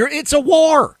happens. It's a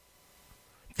war.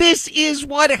 This is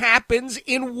what happens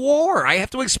in war. I have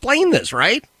to explain this,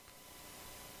 right?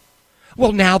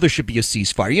 Well, now there should be a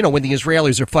ceasefire. You know, when the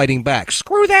Israelis are fighting back.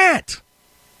 Screw that.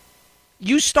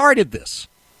 You started this.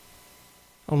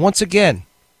 And once again,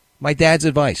 my dad's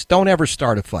advice, don't ever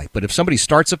start a fight. But if somebody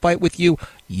starts a fight with you,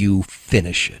 you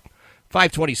finish it.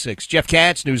 526, Jeff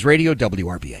Katz, News Radio,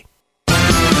 WRVA.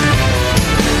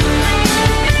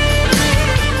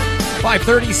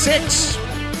 536,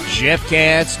 Jeff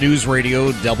Katz, News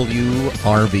Radio,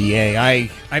 WRVA.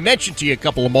 I mentioned to you a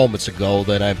couple of moments ago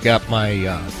that I've got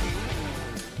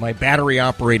my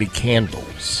battery-operated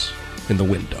candles in the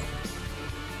window.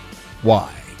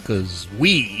 Why? Because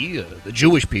we, the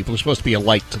Jewish people, are supposed to be a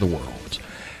light to the world.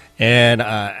 And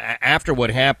after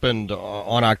what happened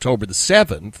on October the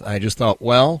 7th, I just thought,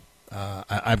 well,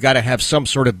 I've got to have some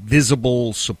sort of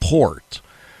visible support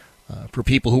for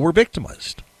people who were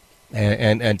victimized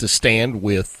and to stand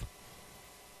with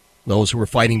those who were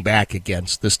fighting back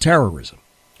against this terrorism.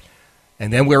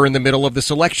 And then we're in the middle of this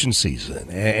election season,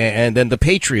 and then the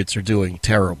Patriots are doing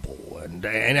terrible,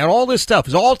 and all this stuff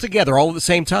is all together, all at the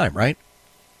same time, right?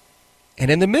 And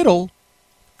in the middle,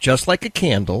 just like a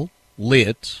candle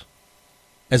lit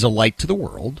as a light to the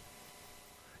world,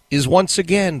 is once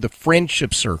again the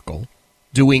friendship circle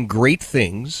doing great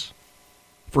things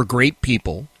for great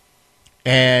people.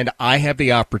 And I have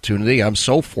the opportunity, I'm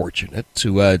so fortunate,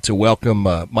 to welcome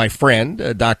my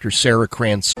friend, Dr. Sarah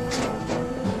Kranz.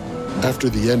 After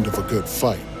the end of a good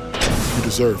fight, you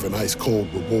deserve an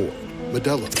ice-cold reward.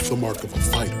 Modelo, the mark of a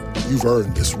fighter. You've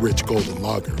earned this rich golden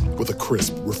lager with a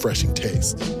crisp, refreshing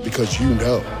taste. Because you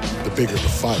know, the bigger the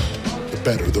fight, the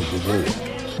better the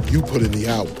reward. You put in the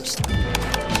hours,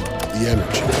 the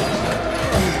energy,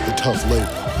 the tough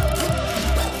labor.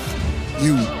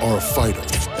 You are a fighter,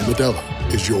 and Modelo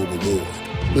is your reward.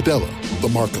 Modelo, the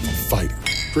mark of a fighter.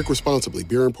 Drink responsibly.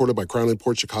 Beer imported by Crown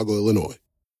Imports, Chicago, Illinois.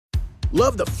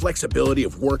 Love the flexibility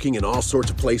of working in all sorts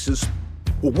of places?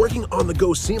 Well, working on the go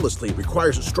seamlessly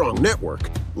requires a strong network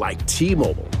like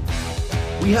T-Mobile.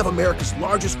 We have America's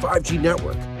largest 5G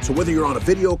network, so whether you're on a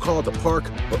video call at the park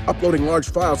or uploading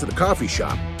large files at the coffee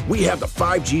shop, we have the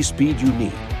 5G speed you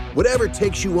need. Whatever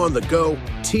takes you on the go,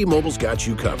 T-Mobile's got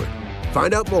you covered.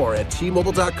 Find out more at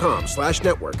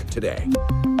T-Mobile.com/network today.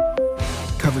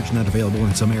 Coverage not available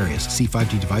in some areas. See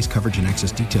 5G device coverage and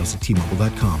access details at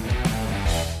T-Mobile.com.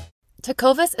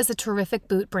 Tecovas is a terrific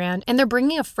boot brand, and they're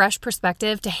bringing a fresh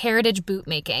perspective to heritage boot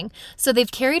making. So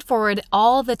they've carried forward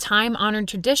all the time-honored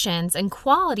traditions and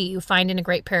quality you find in a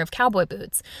great pair of cowboy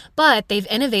boots, but they've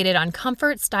innovated on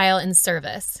comfort, style, and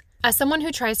service. As someone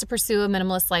who tries to pursue a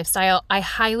minimalist lifestyle, I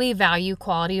highly value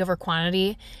quality over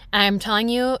quantity, and I'm telling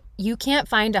you, you can't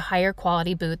find a higher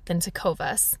quality boot than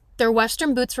Tecovas. Their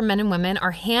Western boots for men and women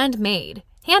are handmade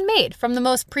from the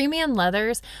most premium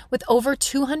leathers with over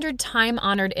 200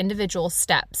 time-honored individual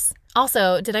steps.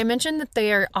 Also, did I mention that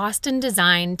they are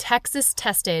Austin-designed,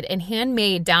 Texas-tested, and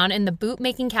handmade down in the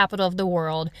boot-making capital of the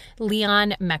world,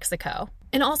 Leon, Mexico?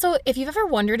 And also, if you've ever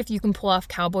wondered if you can pull off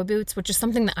cowboy boots, which is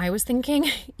something that I was thinking,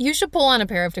 you should pull on a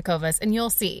pair of Tecovas and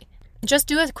you'll see. Just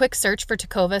do a quick search for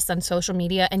Tecovas on social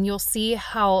media and you'll see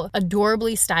how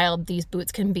adorably styled these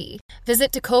boots can be.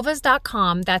 Visit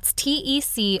tecovas.com, that's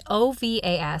TECOVAS.com,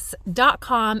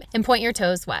 and point your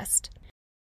toes west.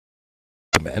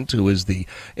 Who is the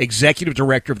executive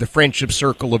director of the Friendship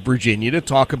Circle of Virginia, to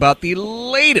talk about the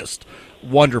latest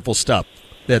wonderful stuff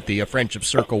that the Friendship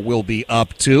Circle will be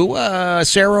up to.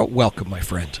 Sarah, welcome, my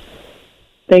friend.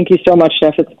 Thank you so much,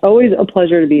 Jeff. It's always a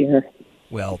pleasure to be here.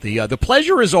 Well, the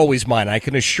pleasure is always mine. I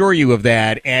can assure you of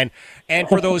that. And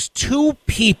for those two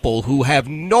people who have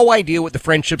no idea what the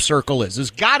Friendship Circle is,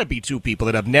 there's got to be two people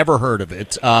that have never heard of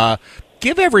it.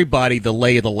 Give everybody the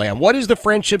lay of the land. What is the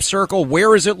Friendship Circle?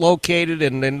 Where is it located?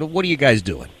 And what are you guys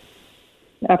doing?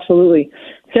 Absolutely.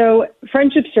 So,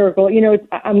 Friendship Circle.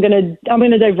 I'm gonna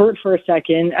divert for a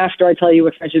second after I tell you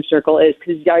what Friendship Circle is,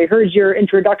 because I heard your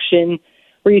introduction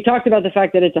where you talked about the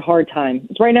fact that it's a hard time.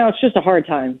 Right now, it's just a hard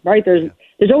time, right? There's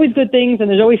always good things and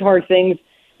there's always hard things.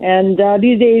 And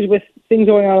these days, with things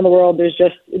going on in the world,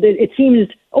 it seems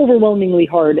overwhelmingly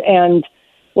hard. And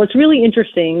what's really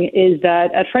interesting is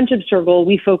that at Friendship Circle,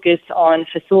 we focus on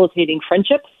facilitating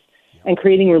friendships and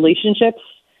creating relationships.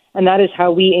 And that is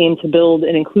how we aim to build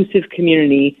an inclusive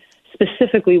community,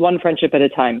 specifically one friendship at a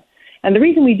time. And the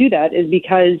reason we do that is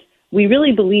because we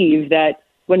really believe that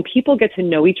when people get to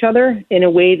know each other in a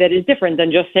way that is different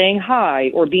than just saying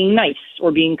hi or being nice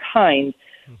or being kind,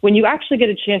 when you actually get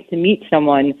a chance to meet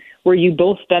someone where you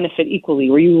both benefit equally,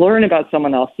 where you learn about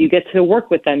someone else, you get to work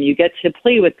with them, you get to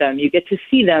play with them, you get to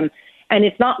see them, and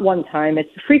it's not one time,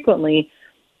 it's frequently,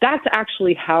 that's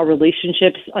actually how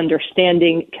relationships,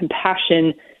 understanding,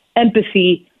 compassion,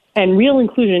 empathy, and real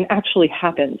inclusion actually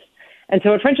happens. And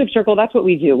so at Friendship Circle, that's what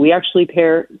we do. We actually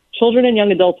pair children and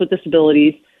young adults with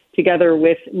disabilities together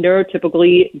with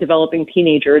neurotypically developing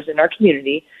teenagers in our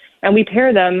community, and we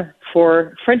pair them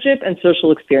for friendship and social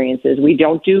experiences. We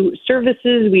don't do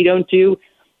services. We don't do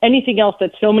anything else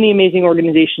that so many amazing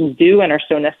organizations do and are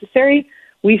so necessary.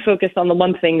 We focus on the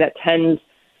one thing that tends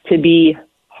to be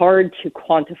hard to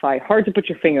quantify, hard to put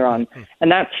your finger on,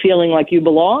 and that's feeling like you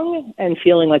belong and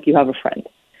feeling like you have a friend.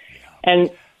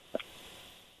 And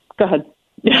go ahead.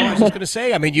 No, I was just going to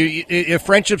say, I mean,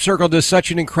 Friendship Circle does such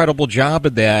an incredible job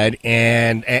at that,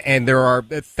 and there are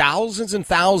thousands and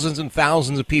thousands and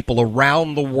thousands of people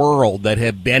around the world that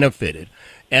have benefited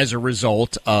as a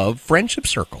result of Friendship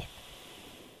Circle.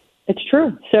 It's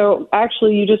true. So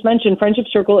actually, you just mentioned Friendship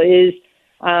Circle is,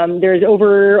 there's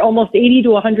over almost 80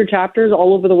 to 100 chapters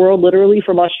all over the world, literally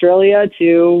from Australia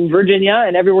to Virginia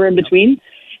and everywhere in between.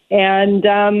 And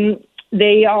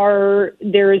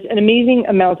there's an amazing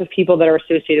amount of people that are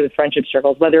associated with Friendship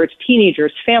Circles, whether it's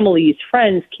teenagers, families,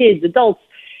 friends, kids, adults.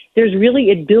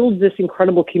 It builds this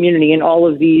incredible community in all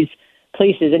of these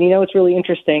places. And it's really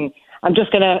interesting. I'm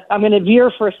going to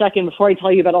veer for a second before I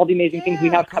tell you about all the amazing things we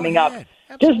have coming up.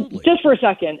 Just for a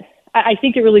second. I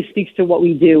think it really speaks to what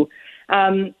we do.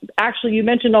 Actually, you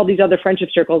mentioned all these other Friendship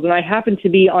Circles, and I happen to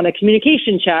be on a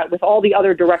communication chat with all the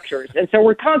other directors. And so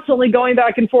we're constantly going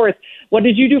back and forth. What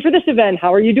did you do for this event?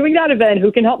 How are you doing that event? Who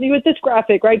can help me with this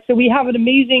graphic, right? So we have an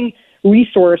amazing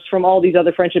resource from all these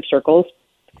other Friendship Circles,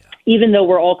 even though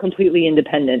we're all completely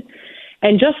independent.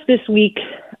 And just this week,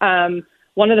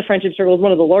 one of the Friendship Circles,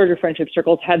 one of the larger Friendship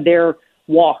Circles, had their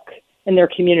walk in their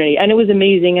community. And it was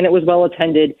amazing, and it was well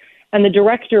attended. And the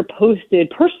director posted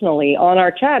personally on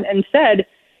our chat and said,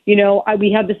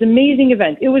 we had this amazing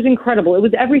event. It was incredible. It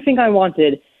was everything I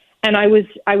wanted. And I was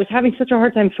having such a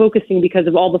hard time focusing because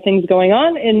of all the things going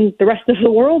on in the rest of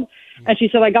the world. And she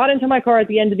said, I got into my car at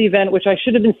the end of the event, which I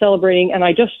should have been celebrating, and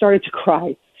I just started to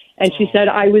cry. And she said,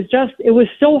 it was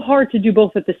so hard to do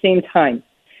both at the same time.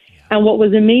 Yeah. And what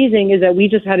was amazing is that we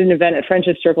just had an event at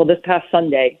Friendship Circle this past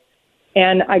Sunday.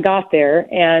 And I got there,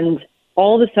 and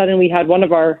all of a sudden we had one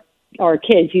of our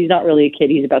kids. He's not really a kid.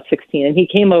 He's about 16. And he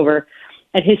came over,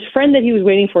 and his friend that he was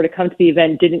waiting for to come to the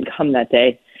event didn't come that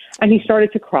day. And he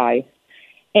started to cry.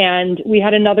 And we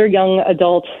had another young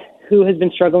adult who has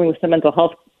been struggling with some mental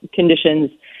health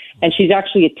conditions, and she's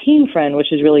actually a teen friend,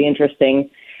 which is really interesting.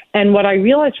 And what I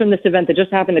realized from this event that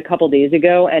just happened a couple days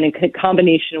ago, and in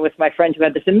combination with my friend who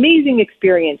had this amazing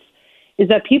experience, is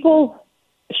that people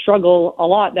struggle a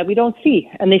lot that we don't see.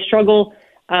 And they struggle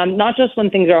not just when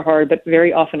things are hard, but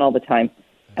very often all the time.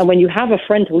 And when you have a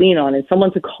friend to lean on and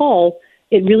someone to call,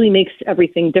 it really makes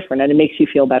everything different, and it makes you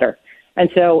feel better. And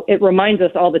so it reminds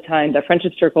us all the time that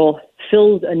Friendship Circle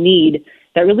fills a need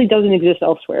that really doesn't exist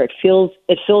elsewhere. It fills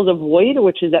a void,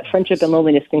 which is that friendship and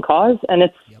loneliness can cause, and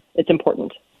it's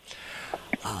important.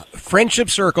 Friendship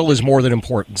Circle is more than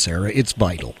important, Sarah. It's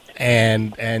vital.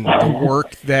 And the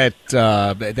work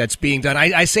that's being done,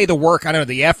 I say the work, I don't know,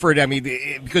 the effort, I mean,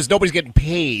 because nobody's getting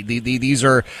paid. These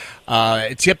are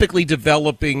typically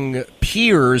developing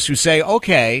peers who say,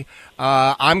 okay,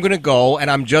 I'm going to go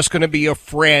and I'm just going to be a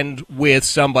friend with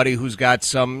somebody who's got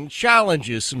some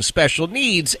challenges, some special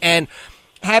needs. And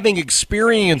having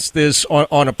experienced this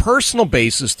on a personal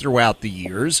basis throughout the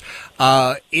years,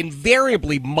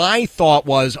 invariably my thought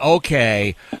was,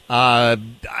 okay,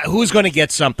 who's going to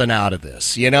get something out of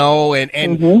this, you know?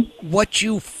 And what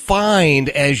you find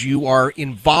as you are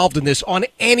involved in this on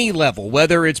any level,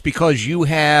 whether it's because you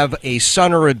have a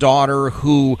son or a daughter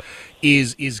who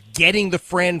is getting the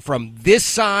friend from this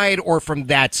side or from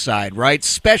that side, right?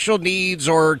 Special needs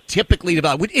or typically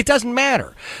developed, it doesn't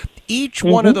matter. Each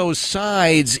one of those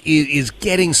sides is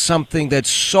getting something that's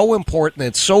so important,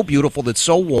 that's so beautiful, that's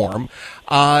so warm.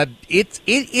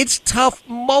 It's tough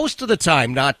most of the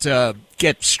time not to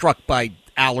get struck by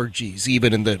allergies,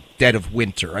 even in the dead of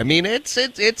winter. I mean, it's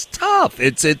tough.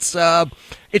 It's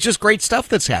just great stuff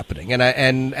that's happening,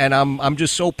 and I'm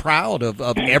just so proud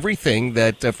of everything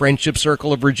that Friendship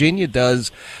Circle of Virginia does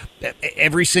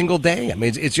every single day. I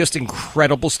mean, it's just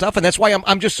incredible stuff, and that's why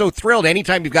I'm just so thrilled.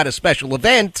 Anytime you've got a special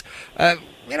event,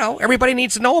 everybody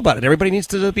needs to know about it. Everybody needs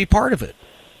to be part of it.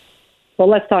 Well,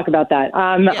 let's talk about that.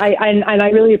 I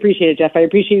really appreciate it, Jeff. I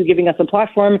appreciate you giving us a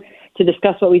platform to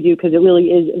discuss what we do, because it really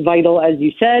is vital, as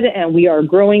you said, and we are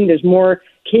growing. There's more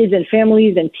kids and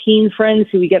families and teen friends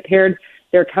who we get paired.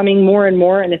 They're coming more and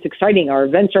more, and it's exciting. Our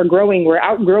events are growing. We're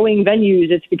outgrowing venues.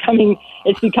 It's becoming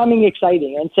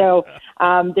exciting. And so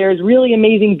there's really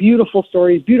amazing, beautiful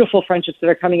stories, beautiful friendships that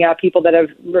are coming out, people that have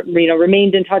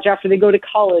remained in touch after they go to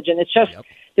college. And it's just,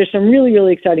 there's some really,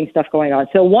 really exciting stuff going on.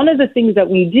 So one of the things that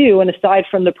we do, and aside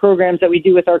from the programs that we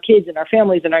do with our kids and our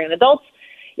families and our young adults,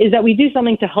 is that we do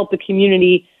something to help the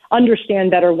community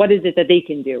understand better what is it that they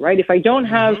can do, right? If I don't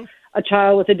have a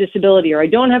child with a disability, or I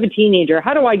don't have a teenager,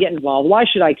 how do I get involved? Why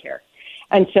should I care?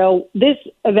 And so this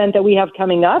event that we have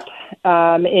coming up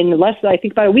in less than, I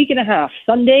think, about a week and a half,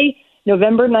 Sunday,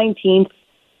 November 19th,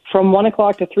 from 1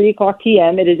 o'clock to 3 o'clock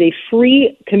p.m. It is a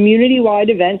free community-wide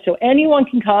event, so anyone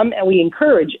can come, and we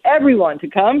encourage everyone to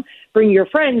come. Bring your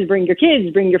friends, bring your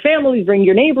kids, bring your families, bring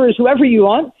your neighbors, whoever you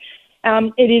want.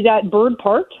 It is at Bird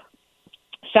Park,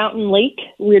 Fountain Lake.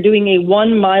 We're doing a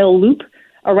 1-mile loop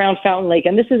around Fountain Lake,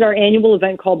 and this is our annual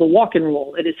event called the Walk and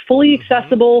Roll. It is fully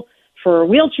accessible for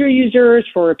wheelchair users,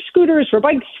 for scooters, for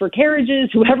bikes, for carriages,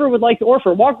 whoever would like to, or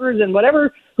for walkers and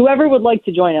whoever would like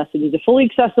to join us. It is a fully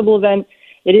accessible event.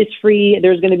 It is free.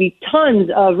 There's going to be tons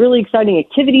of really exciting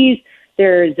activities.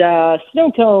 There's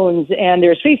snow cones, and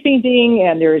there's face painting,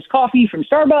 and there's coffee from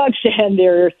Starbucks, and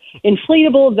there's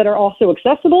inflatables that are also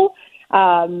accessible.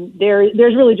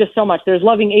 There's really just so much. There's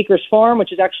Loving Acres Farm,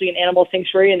 which is actually an animal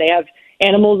sanctuary, and they have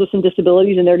animals with some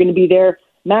disabilities, and they're going to be there.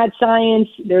 Mad Science,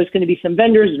 there's going to be some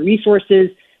vendors and resources,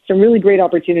 some really great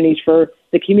opportunities for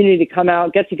the community to come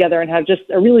out, get together, and have just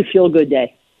a really feel-good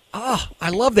day. Oh,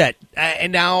 I love that.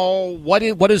 And now, what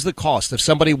is the cost if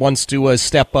somebody wants to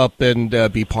step up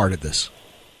and be part of this?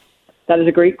 That is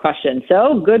a great question.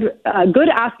 So good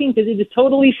asking, because it is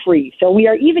totally free. So we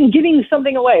are even giving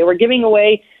something away. We're giving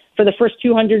away, for the first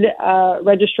 200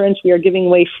 registrants, we are giving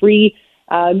away free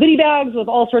goodie bags with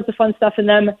all sorts of fun stuff in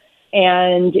them.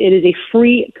 And it is a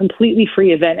free, completely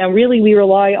free event. And really, we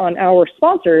rely on our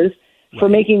sponsors for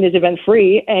making this event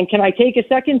free. And can I take a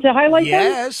second to highlight them?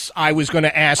 Yes, I was going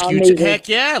to ask you to. Heck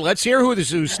yeah, let's hear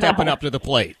who's stepping up to the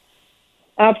plate.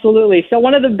 Absolutely. So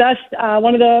one of the best,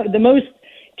 one of the most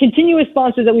continuous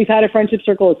sponsors that we've had at Friendship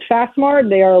Circle is Fastmart.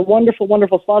 They are a wonderful,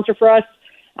 wonderful sponsor for us.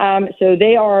 So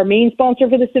they are our main sponsor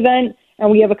for this event. And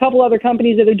we have a couple other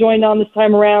companies that have joined on this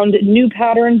time around. New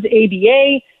Patterns,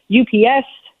 ABA, UPS,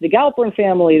 the Galpern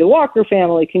family, the Walker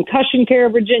family, Concussion Care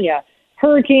of Virginia,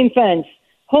 Hurricane Fence,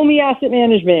 Homey Asset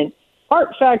Management,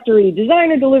 Art Factory,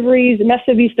 Designer Deliveries,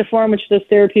 Mesa Vista Farm, which does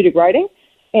therapeutic riding,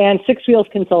 and Six Wheels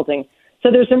Consulting.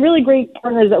 So there's some really great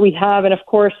partners that we have. And, of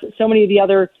course, so many of the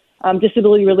other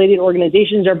disability-related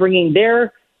organizations are bringing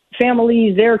their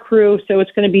families, their crew. So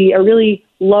it's going to be a really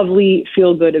lovely,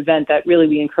 feel-good event that really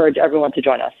we encourage everyone to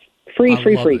join us. Free.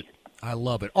 I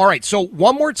love it. All right, so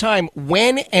one more time,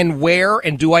 when and where,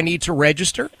 and do I need to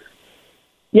register?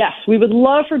 Yes, we would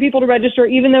love for people to register,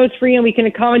 even though it's free and we can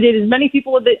accommodate as many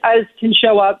people as can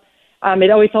show up. It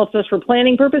always helps us for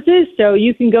planning purposes. So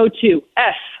you can go to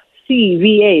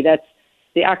FCVA, that's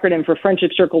the acronym for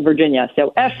Friendship Circle Virginia.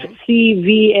 So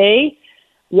FCVA,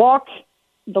 walk,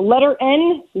 the letter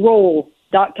N,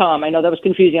 roll.com. I know that was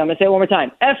confusing. I'm going to say it one more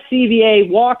time.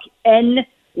 FCVA,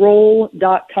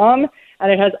 walknroll.com.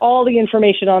 And it has all the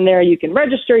information on there. You can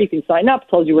register, you can sign up,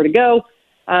 tells you where to go.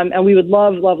 And we would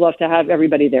love to have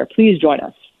everybody there. Please join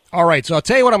us. All right, so I'll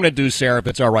tell you what I'm going to do, Sarah, if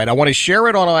it's all right. I want to share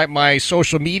it on my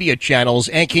social media channels,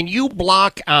 and can you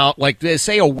block out, like,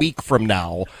 say a week from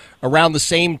now, around the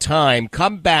same time,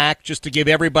 come back just to give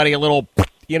everybody a little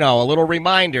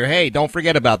reminder, hey, don't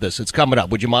forget about this. It's coming up.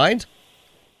 Would you mind?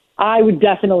 I would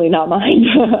definitely not mind.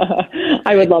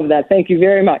 I would love that. Thank you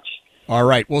very much. All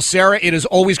right. Well, Sarah, it is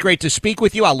always great to speak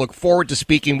with you. I look forward to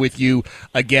speaking with you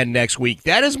again next week.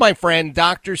 That is my friend,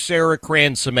 Dr. Sarah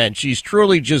Kranz Ciment. She's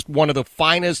truly just one of the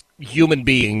finest human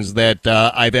beings that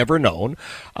I've ever known.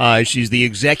 She's the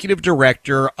executive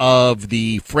director of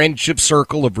the Friendship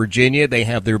Circle of Virginia. They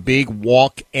have their big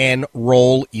walk and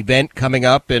roll event coming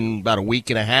up in about a week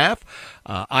and a half.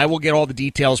 I will get all the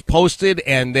details posted,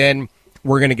 and then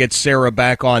we're going to get Sarah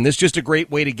back on. This is just a great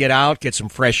way to get out, get some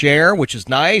fresh air, which is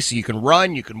nice. You can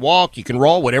run, you can walk, you can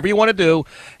roll, whatever you want to do,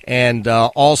 and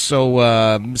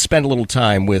also spend a little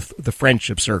time with the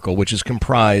Friendship Circle, which is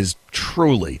comprised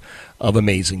truly of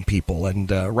amazing people.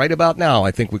 And right about now, I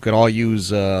think we could all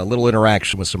use a little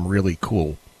interaction with some really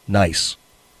cool, nice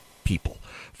people.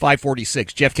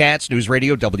 546, Jeff Katz, News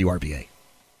Radio, WRVA.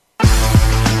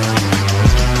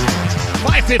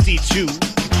 552.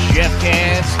 Jeff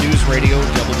Katz, News Radio,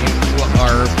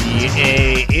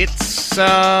 WRVA. It's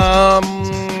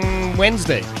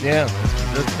Wednesday. Yeah,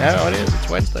 it is. It's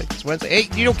Wednesday. Hey,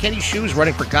 Kenny Shu's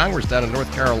running for Congress down in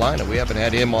North Carolina. We haven't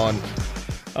had him on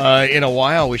in a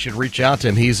while. We should reach out to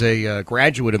him. He's a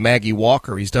graduate of Maggie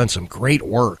Walker. He's done some great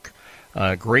work,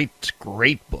 great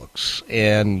books.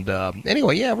 And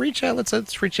anyway, yeah, reach out.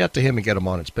 Let's reach out to him and get him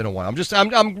on. It's been a while. I'm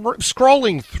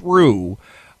scrolling through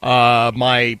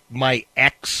my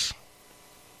X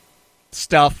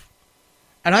stuff,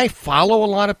 and I follow a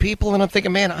lot of people, and I'm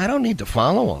thinking, man, I don't need to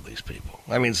follow all these people.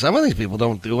 I mean, some of these people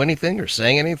don't do anything or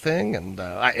say anything, and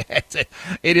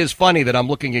it is funny that I'm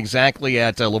looking exactly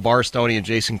at LeVar Stoney and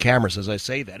Jason Cameras as I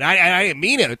say that. I didn't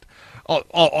mean it.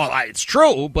 It's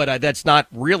true, but that's not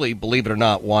really, believe it or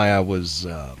not, why I was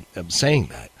saying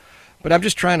that. But I'm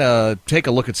just trying to take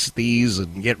a look at these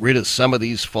and get rid of some of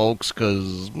these folks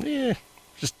because,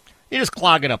 you're just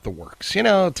clogging up the works,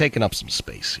 taking up some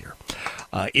space here.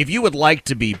 If you would like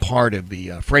to be part of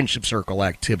the Friendship Circle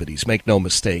activities, make no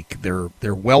mistake, they're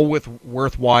well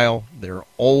worthwhile. They're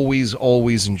always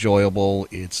enjoyable.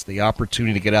 It's the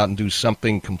opportunity to get out and do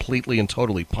something completely and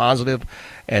totally positive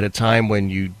at a time when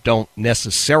you don't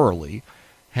necessarily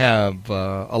have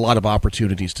a lot of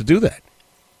opportunities to do that.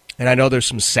 And I know there's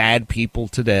some sad people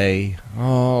today.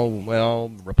 Oh,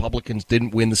 well, Republicans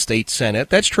didn't win the state Senate.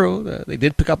 That's true. They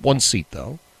did pick up one seat,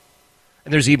 though.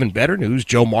 And there's even better news.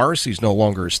 Joe Morrissey's no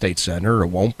longer a state senator, or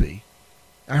won't be.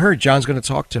 I heard John's going to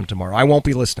talk to him tomorrow. I won't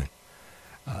be listening.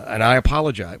 And I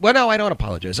apologize. Well, no, I don't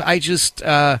apologize. I just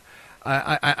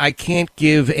I can't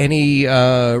give any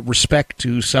respect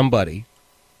to somebody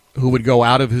who would go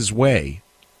out of his way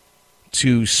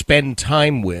to spend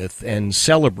time with and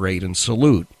celebrate and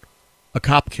salute a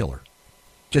cop killer.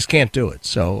 Just can't do it.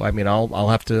 So, I mean, I'll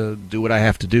have to do what I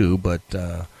have to do, but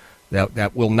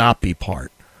that will not be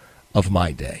part of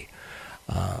my day.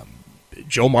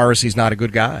 Joe Morrissey's not a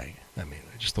good guy. I mean,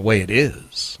 just the way it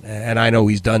is. And I know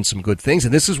he's done some good things.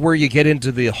 And this is where you get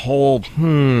into the whole,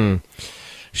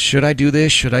 should I do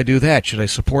this? Should I do that? Should I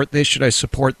support this? Should I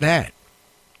support that?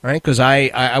 Right? Because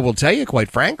I will tell you, quite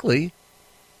frankly,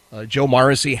 Joe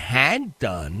Morrissey had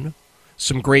done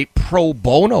some great pro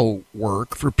bono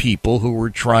work for people who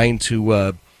were trying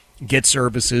to get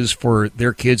services for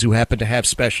their kids who happen to have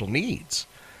special needs.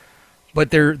 But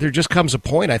there just comes a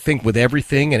point, I think, with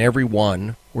everything and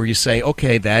everyone where you say,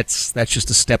 okay, that's just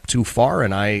a step too far,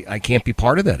 and I can't be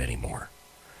part of that anymore.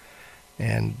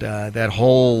 And that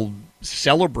whole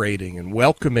celebrating and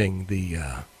welcoming the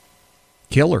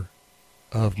killer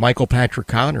of Michael Patrick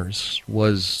Connors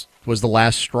was the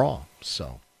last straw.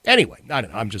 So anyway, I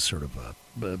don't know, I'm just sort of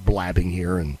blabbing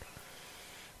here and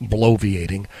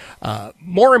bloviating.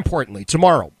 More importantly,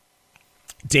 tomorrow,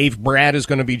 Dave Brad is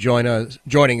going to be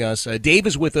joining us. Dave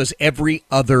is with us every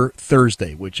other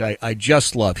Thursday, which I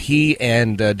just love. He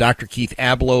and Dr. Keith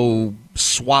Abloh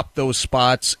swap those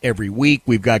spots every week.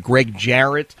 We've got Greg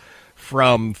Jarrett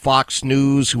from Fox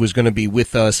News, who is going to be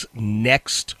with us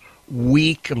next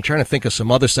week. I'm trying to think of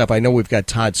some other stuff. I know we've got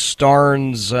Todd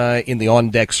Starnes in the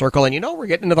on-deck circle, and we're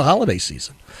getting into the holiday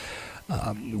season.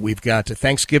 We've got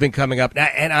Thanksgiving coming up,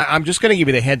 and I'm just going to give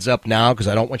you the heads up now because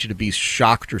I don't want you to be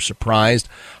shocked or surprised.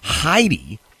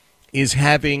 Heidi is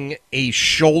having a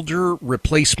shoulder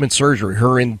replacement surgery.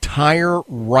 Her entire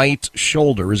right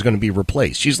shoulder is going to be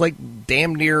replaced. She's like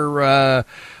damn near, what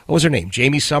was her name?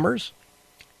 Jamie Summers?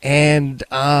 And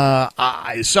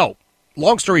so,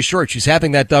 long story short, she's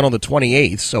having that done on the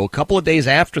 28th. So a couple of days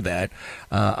after that,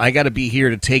 I got to be here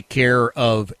to take care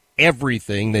of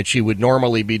everything that she would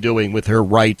normally be doing with her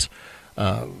right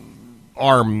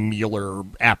armular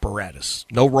apparatus.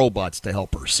 No robots to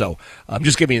help her. So I'm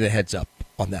just giving you the heads up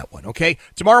on that one, okay?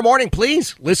 Tomorrow morning,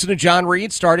 please listen to John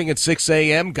Reed starting at 6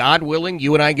 a.m. God willing,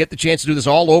 you and I get the chance to do this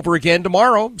all over again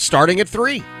tomorrow, starting at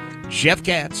 3. Jeff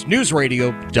Katz, News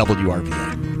Radio,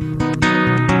 WRVA.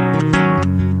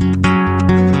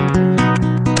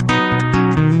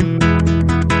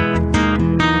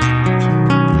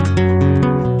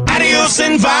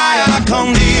 And via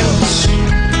con Dios,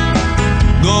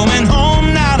 going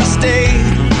home now to stay.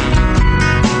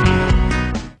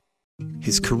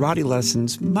 His karate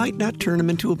lessons might not turn him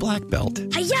into a black belt.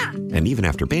 Hi-ya! And even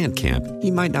after band camp,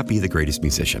 he might not be the greatest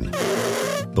musician.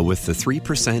 But with the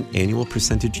 3% annual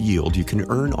percentage yield you can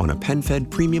earn on a PenFed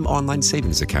premium online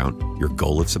savings account, your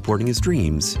goal of supporting his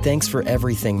dreams... Thanks for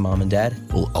everything, Mom and Dad.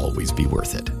 ...will always be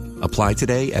worth it. Apply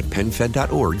today at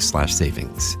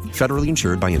PenFed.org/savings. Federally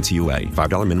insured by NCUA.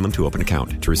 $5 minimum to open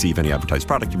account. To receive any advertised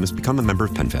product, you must become a member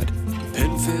of PenFed.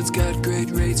 PenFed's got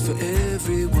great rates for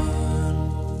everyone.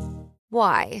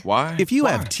 Why? If you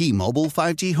have T-Mobile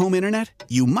 5G home internet,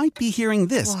 you might be hearing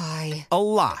this a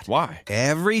lot. Why?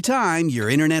 Every time your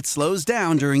internet slows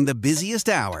down during the busiest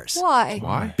hours.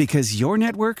 Why? Because your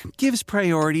network gives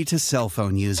priority to cell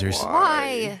phone users.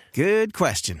 Why? Good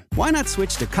question. Why not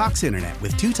switch to Cox Internet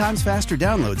with 2 times faster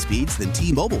download speeds than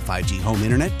T-Mobile 5G home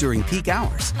internet during peak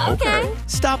hours? Okay.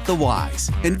 Stop the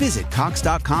whys and visit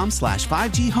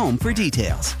cox.com/5G home for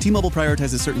details. T-Mobile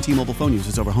prioritizes certain T-Mobile phone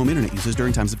users over home internet users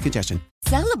during times of congestion.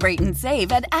 Celebrate and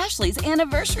save at Ashley's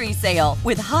Anniversary Sale.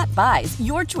 With Hot Buys,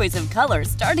 your choice of colors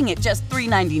starting at just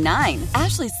 $3.99.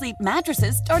 Ashley Sleep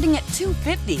mattresses starting at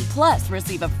 $2.50. Plus,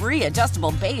 receive a free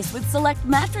adjustable base with select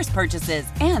mattress purchases.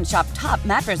 And shop top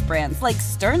mattress brands like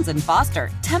Stearns &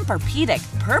 Foster,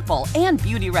 Tempur-Pedic, Purple, and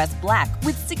Beautyrest Black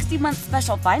with 60-month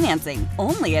special financing.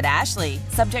 Only at Ashley.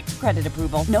 Subject to credit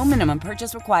approval. No minimum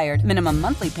purchase required. Minimum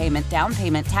monthly payment, down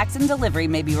payment, tax, and delivery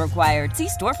may be required. See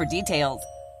store for details.